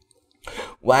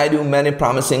 Why do many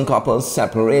promising couples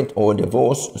separate or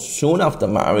divorce soon after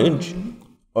marriage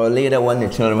or later when the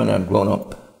children are grown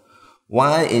up?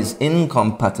 Why is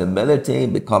incompatibility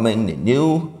becoming the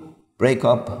new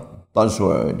breakup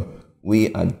buzzword?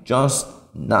 We are just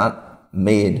not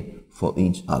made for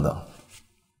each other.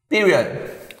 Period.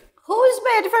 Who's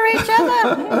made for each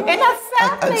other in a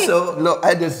family? And so, look,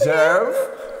 I deserve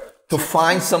to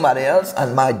find somebody else,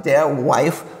 and my dear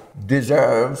wife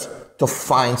deserves to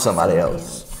find somebody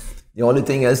else. The only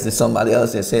thing is that somebody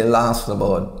else, they say, lasts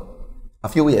about a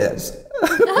few years.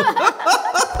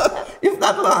 If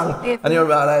not long. And you're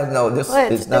realize, no, this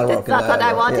is not working. It's not what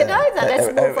I wanted either. Let's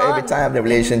move on. Every time the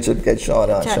relationship gets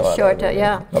shorter and shorter. Shorter,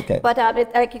 yeah. Okay. But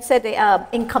like you said, the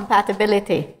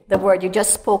incompatibility, the word, you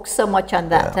just spoke so much on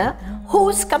that. Yeah.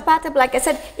 Who's compatible? Like I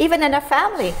said, even in a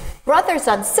family, brothers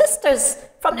and sisters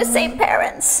from the same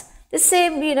parents. The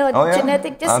same,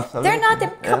 genetic, they're not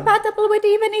compatible with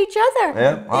even each other.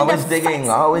 Yeah, always digging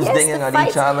at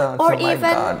each other. Or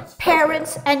even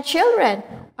parents and children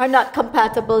are not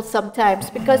compatible sometimes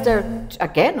because they're,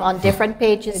 again, on different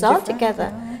pages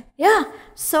altogether. Yeah,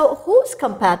 so who's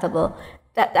compatible?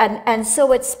 And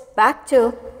so it's back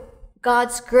to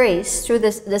God's grace through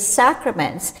the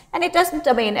sacraments. And it doesn't,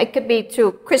 it could be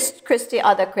through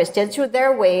other Christians, through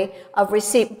their way of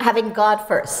having God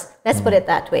first. Let's put it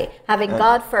that way. Having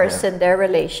God first in their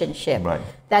relationship. Right.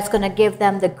 That's going to give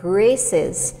them the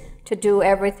graces to do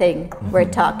everything we're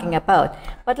talking about.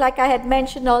 But like I had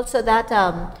mentioned also that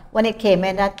when it came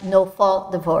in, that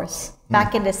no-fault divorce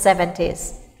back in the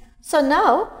 70s. So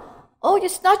now,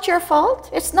 it's not your fault.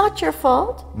 It's not your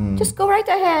fault. Just go right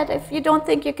ahead if you don't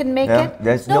think you can make it.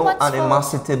 There's no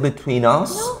animosity between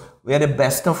us. No. We are the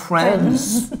best of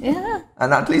friends. Yeah.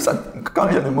 And at least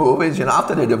according to the movies,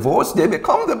 after the divorce, they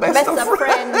become the best of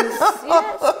friends.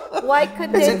 Yes. Why could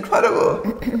it's they? It's incredible.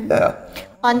 Yeah.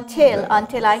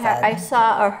 Until I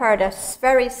saw or heard a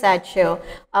very sad show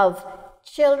of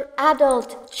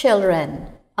adult children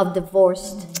of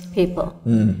divorced people.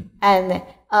 And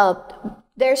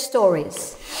their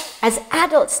stories as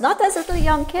adults, not as little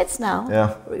young kids now,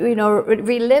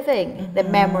 reliving the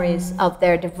memories of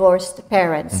their divorced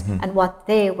parents and what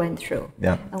they went through.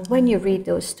 Yeah. And when you read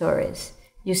those stories,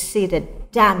 you see the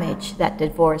damage that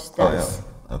divorce does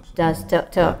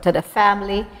to the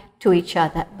family, to each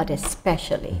other, but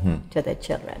especially to the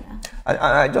children.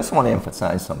 I just want to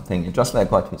emphasize something, just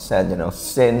like what we said,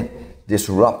 sin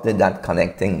disrupted that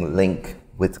connecting link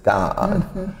with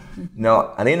God.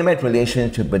 Now, an intimate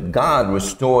relationship with God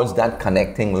restores that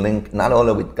connecting link not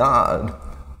only with God,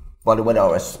 but with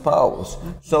our spouse.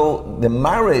 So the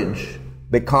marriage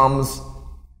becomes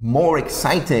more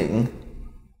exciting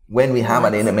when we have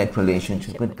an intimate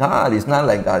relationship with God. It's not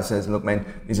like God says, look, man,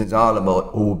 this is all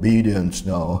about obedience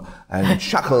now, and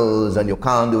shackles, and you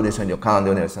can't do this, and you can't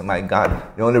do this. And my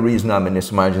God, the only reason I'm in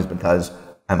this marriage is because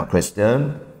I'm a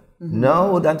Christian.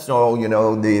 No, that's all,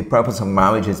 the purpose of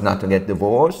marriage is not to get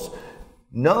divorced.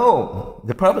 No,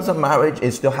 the purpose of marriage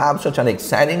is to have such an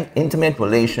exciting, intimate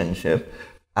relationship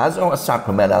as our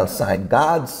sacramental side,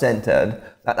 God-centered,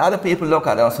 that other people look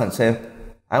at us and say,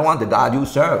 I want the God you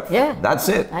serve. Yeah. That's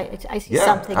it. I see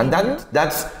something and in you.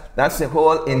 That's the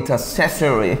whole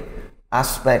intercessory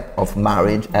aspect of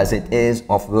marriage as it is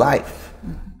of life.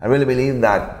 I really believe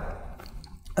that,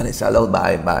 and it's allowed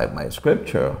by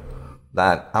scripture,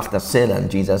 that after sin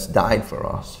and Jesus died for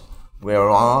us, we're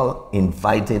all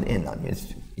invited in.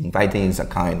 Inviting is a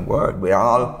kind word. We're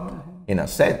all, in a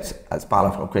sense, as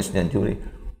part of our Christian duty,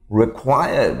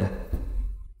 required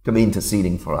to be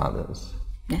interceding for others.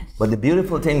 Yes. But the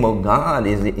beautiful thing about God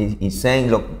is He's saying,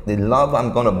 look, the love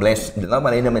and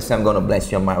intimacy I'm going to bless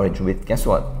your marriage with, guess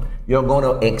what? You're going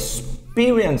to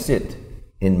experience it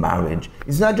in marriage.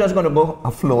 It's not just going to go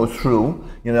a flow through,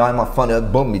 I'm a funnel,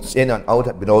 boom, it's in and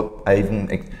out without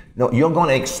no, you're going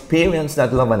to experience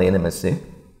that love and intimacy,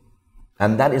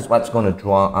 and that is what's going to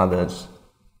draw others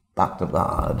back to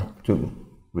God, to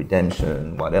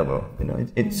redemption, whatever.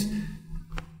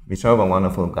 We serve a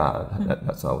wonderful God.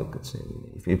 That's all we could say.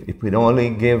 If we'd only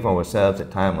give ourselves the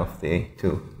time of day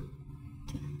to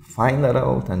find that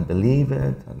out and believe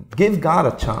it and give God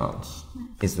a chance,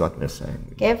 is what we're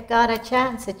saying. Give God a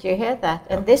chance. Did you hear that?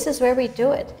 And this is where we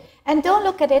do it. And don't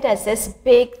look at it as this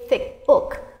big, thick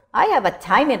book. I have a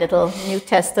tiny little New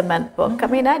Testament book.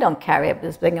 I don't carry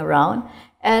this thing around.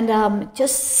 And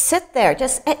just sit there.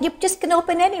 You just can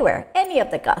open anywhere, any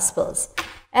of the Gospels.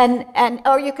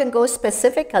 Or you can go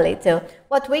specifically to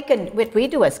what we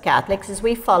do as Catholics is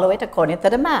we follow it according to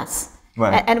the Mass.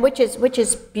 Right. And which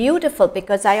is beautiful,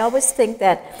 because I always think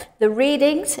that the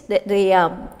readings,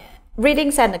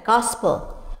 readings and the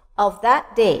Gospel of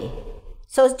that day,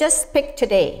 so just pick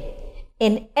today,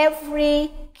 in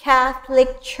every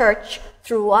Catholic church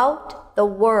throughout the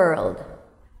world.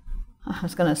 I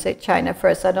was going to say China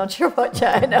first. I'm not sure about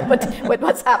China, but with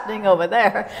what's happening over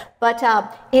there. But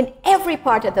in every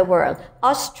part of the world,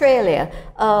 Australia,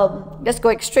 let's go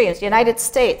extremes, United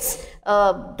States,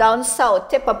 down south,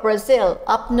 tip of Brazil,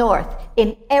 up north,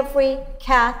 in every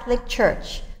Catholic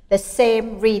church, the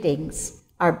same readings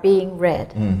are being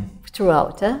read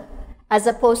throughout. as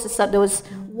opposed to those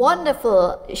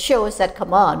wonderful shows that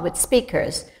come on with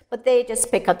speakers, but they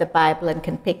just pick up the Bible and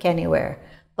can pick anywhere.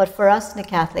 But for us in the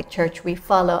Catholic Church, we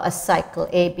follow a cycle,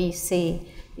 ABC,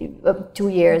 2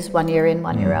 years, 1 year in,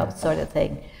 1 year out, sort of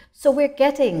thing. So we're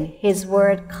getting His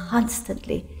Word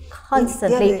constantly,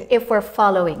 if we're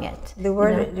following it. The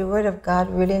Word of God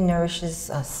really nourishes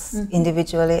us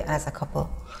individually and as a couple.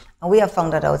 And we have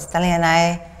found that out. Stanley and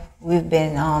I, we've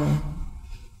been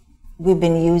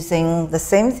using the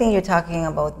same thing you're talking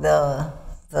about, the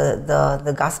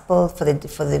gospel for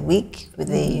the week with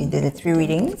the 3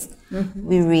 readings.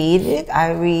 We read it,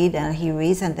 I read, and he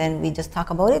reads, and then we just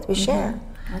talk about it, we share.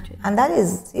 And that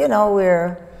is,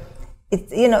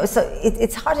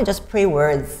 it's hard to just pray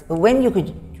words, but when you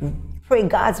could pray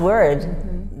God's word,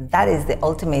 that is the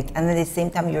ultimate. And at the same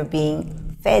time, you're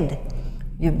being fed,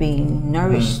 you're being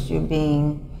nourished, you're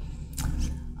being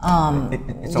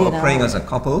it's all praying as a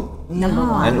couple. Number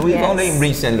one, and we've only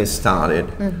recently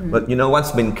started. But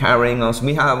what's been carrying us?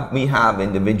 We have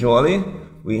individually,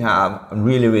 we have a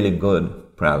really, really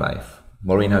good prayer life.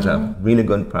 Maureen has a really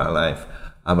good prayer life.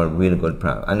 I have a really good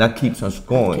prayer, and that keeps us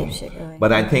going.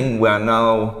 But I think we are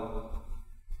now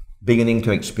beginning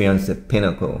to experience the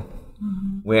pinnacle,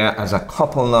 where as a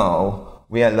couple now,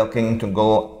 we are looking to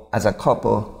go as a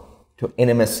couple to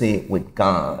intimacy with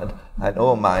God. And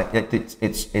oh my, it's a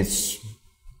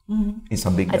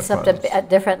big difference. It's a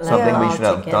different level. Something we should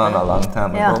have done a long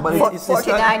time ago. But it's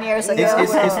 49 years ago.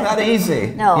 It's not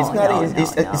easy. No, it's not easy.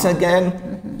 It's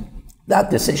again that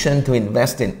decision to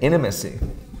invest in intimacy,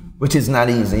 which is not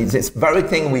easy. It's this very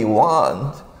thing we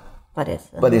want, but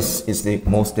it's the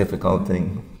most difficult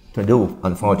thing to do,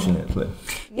 unfortunately.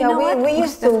 Yeah, we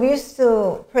used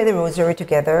to pray the rosary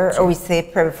together, or we say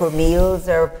prayer before meals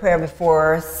or prayer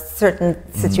before certain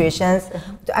situations.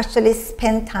 To actually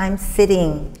spend time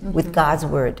sitting with God's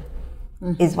word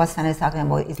is what Sandra is talking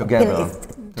about.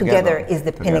 Together is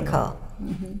the pinnacle,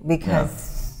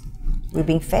 because we're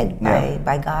being fed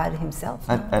by God Himself.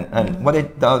 And what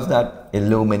it does, that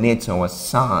illuminates our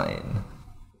sign.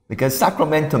 Because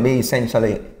sacrament to me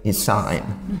essentially is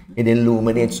sign. It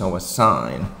illuminates our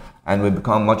sign, and we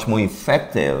become much more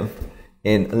effective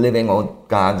in living out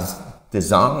God's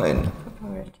design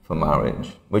for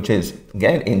marriage, which is,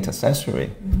 again,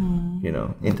 intercessory.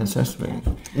 Intercessory.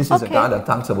 This is a God that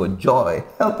talks about joy.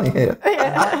 Help me here.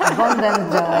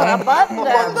 Abundant joy.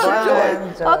 Abundant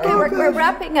joy. Okay, we're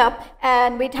wrapping up,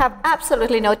 and we'd have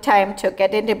absolutely no time to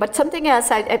get into it. But something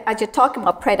else, as you're talking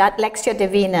about prayer, that Lectio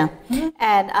Divina,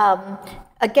 and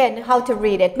again, how to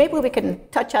read it. Maybe we can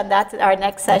touch on that in our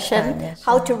next session,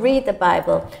 how to read the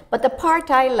Bible. But the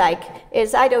part I like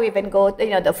is I don't even go,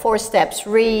 the 4 steps: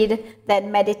 read,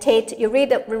 then meditate. You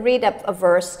read a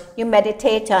verse, you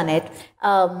meditate on it.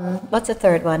 What's the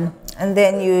third one? And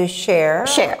then you share.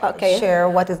 Okay. Share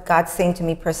what is God saying to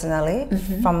me personally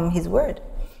from His Word.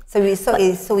 So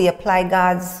we apply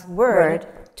God's word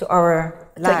to our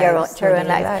lives, to your own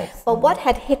life. But what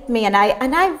had hit me, and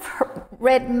I've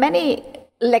read many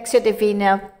Lectio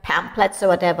Divina pamphlets or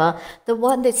whatever,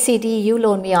 the CD you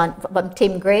loaned me on from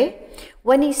Tim Gray,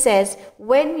 when he says,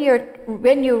 when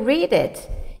you read it,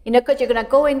 because you're going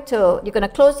to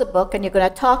close the book and you're going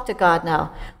to talk to God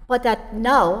now, but that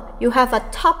now you have a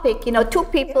topic, 2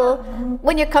 people,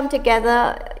 when you come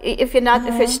together, if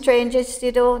you're strangers,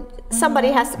 somebody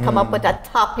has to come up with a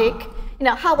topic.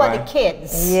 How are the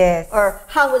kids? Yes. Or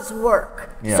how is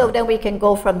work? Yeah. So then we can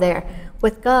go from there.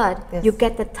 With God, you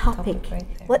get the topic. Right,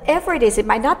 whatever it is, it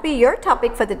might not be your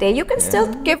topic for the day. You can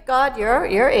still give God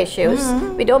your issues.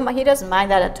 He doesn't mind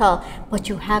that at all. But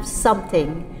you have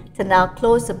something to now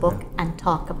close the book and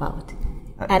talk about.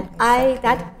 And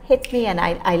that hit me, and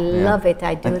I love it.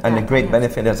 I do that. And the great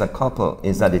benefit as a couple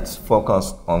is that it's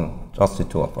focused on just the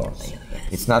 2 of us. Yes.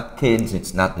 It's not kids,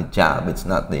 it's not the job, it's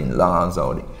not the in-laws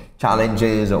or the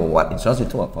challenges or what. It's just the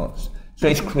 2 of us. So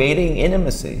it's creating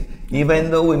intimacy, even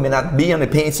though we may not be on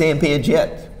the same page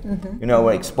yet.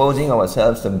 We're exposing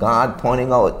ourselves to God,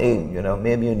 pointing out, hey,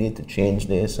 maybe you need to change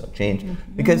this or change.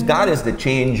 Because God is the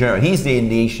changer. He's the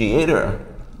initiator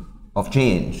of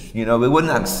change. We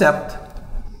wouldn't accept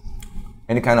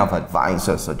any kind of advice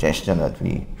or suggestion that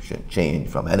we should change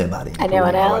from anybody.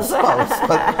 Anyone else? Spouse,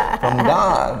 but from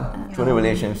God, through the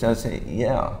relationship, say,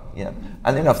 yeah.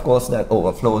 And then, of course, that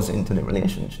overflows into the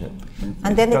relationship.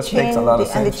 And then the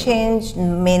change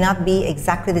may not be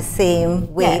exactly the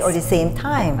same way or the same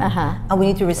time. And we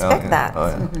need to respect that.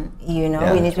 We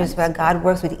need to respect God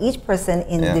works with each person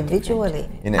individually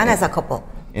and as a couple.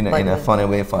 In a funny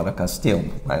way, Father Castillo,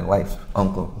 my wife's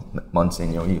uncle,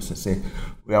 Monsignor, used to say,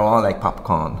 we are all like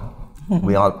popcorn.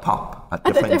 We all pop at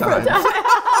different times.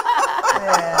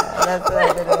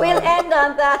 We'll end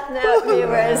And on that note,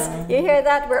 viewers, you hear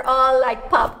that? We're all like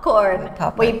popcorn.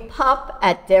 We pop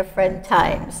at different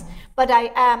times. But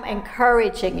I am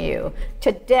encouraging you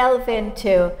to delve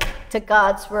into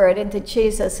God's Word, into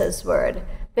Jesus' Word.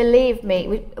 Believe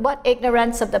me, what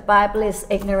ignorance of the Bible is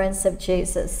ignorance of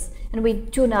Jesus. And we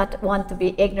do not want to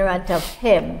be ignorant of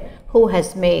Him who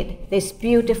has made this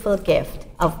beautiful gift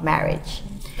of marriage.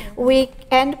 We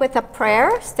end with a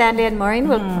prayer. Stanley and Maureen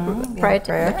will pray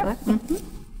together.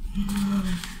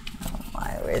 Oh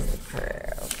my, where's the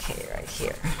prayer? Okay, right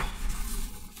here.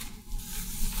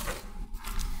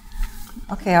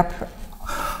 Okay,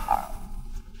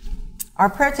 our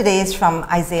prayer today is from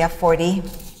Isaiah 40.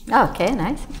 Okay,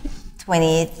 nice.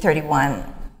 20:31.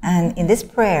 And in this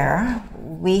prayer,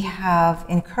 we have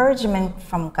encouragement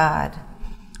from God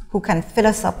who can fill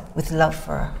us up with love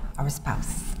for our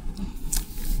spouse.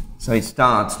 So it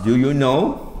starts, do you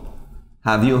know?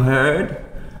 Have you heard?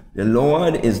 The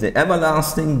Lord is the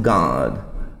everlasting God,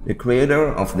 the creator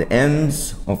of the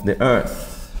ends of the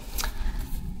earth.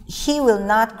 He will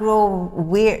not grow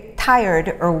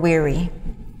tired or weary,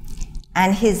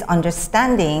 and his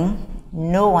understanding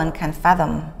no one can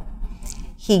fathom.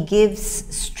 He gives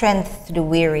strength to the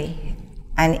weary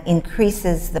and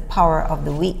increases the power of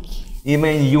the weak.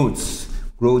 Even youths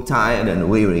grow tired and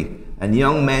weary, and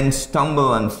young men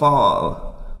stumble and fall.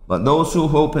 But those who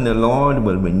hope in the Lord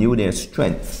will renew their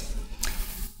strength.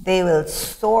 They will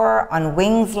soar on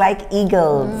wings like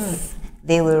eagles.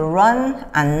 They will run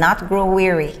and not grow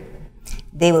weary.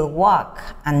 They will walk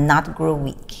and not grow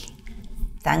weak.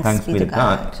 Thanks be to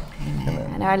God.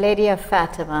 Amen. And Our Lady of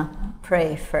Fatima,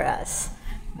 pray for us.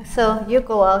 So you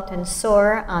go out and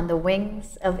soar on the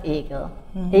wings of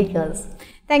eagles.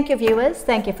 Thank you, viewers.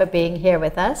 Thank you for being here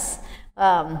with us.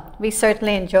 We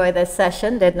certainly enjoyed this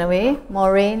session, didn't we?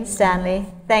 Maureen, Stanley,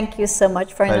 thank you so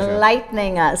much for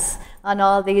enlightening us on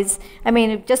all these. I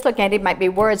mean, just looking at it might be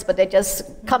words, but they just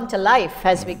come to life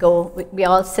as we go. We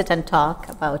all sit and talk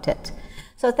about it.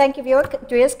 So thank you,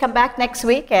 viewers. Come back next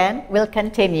week and we'll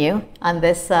continue on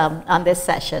this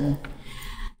session.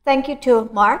 Thank you to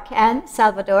Mark and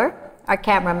Salvador, our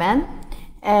cameramen.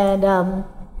 And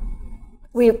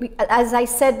we, as I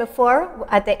said before,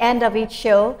 at the end of each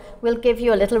show, we'll give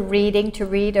you a little reading to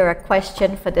read or a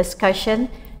question for discussion.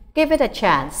 Give it a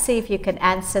chance. See if you can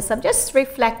answer some. Just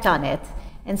reflect on it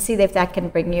and see if that can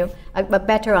bring you a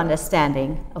better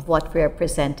understanding of what we are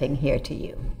presenting here to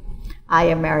you. I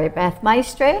am Mary Beth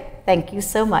Maestre. Thank you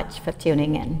so much for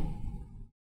tuning in.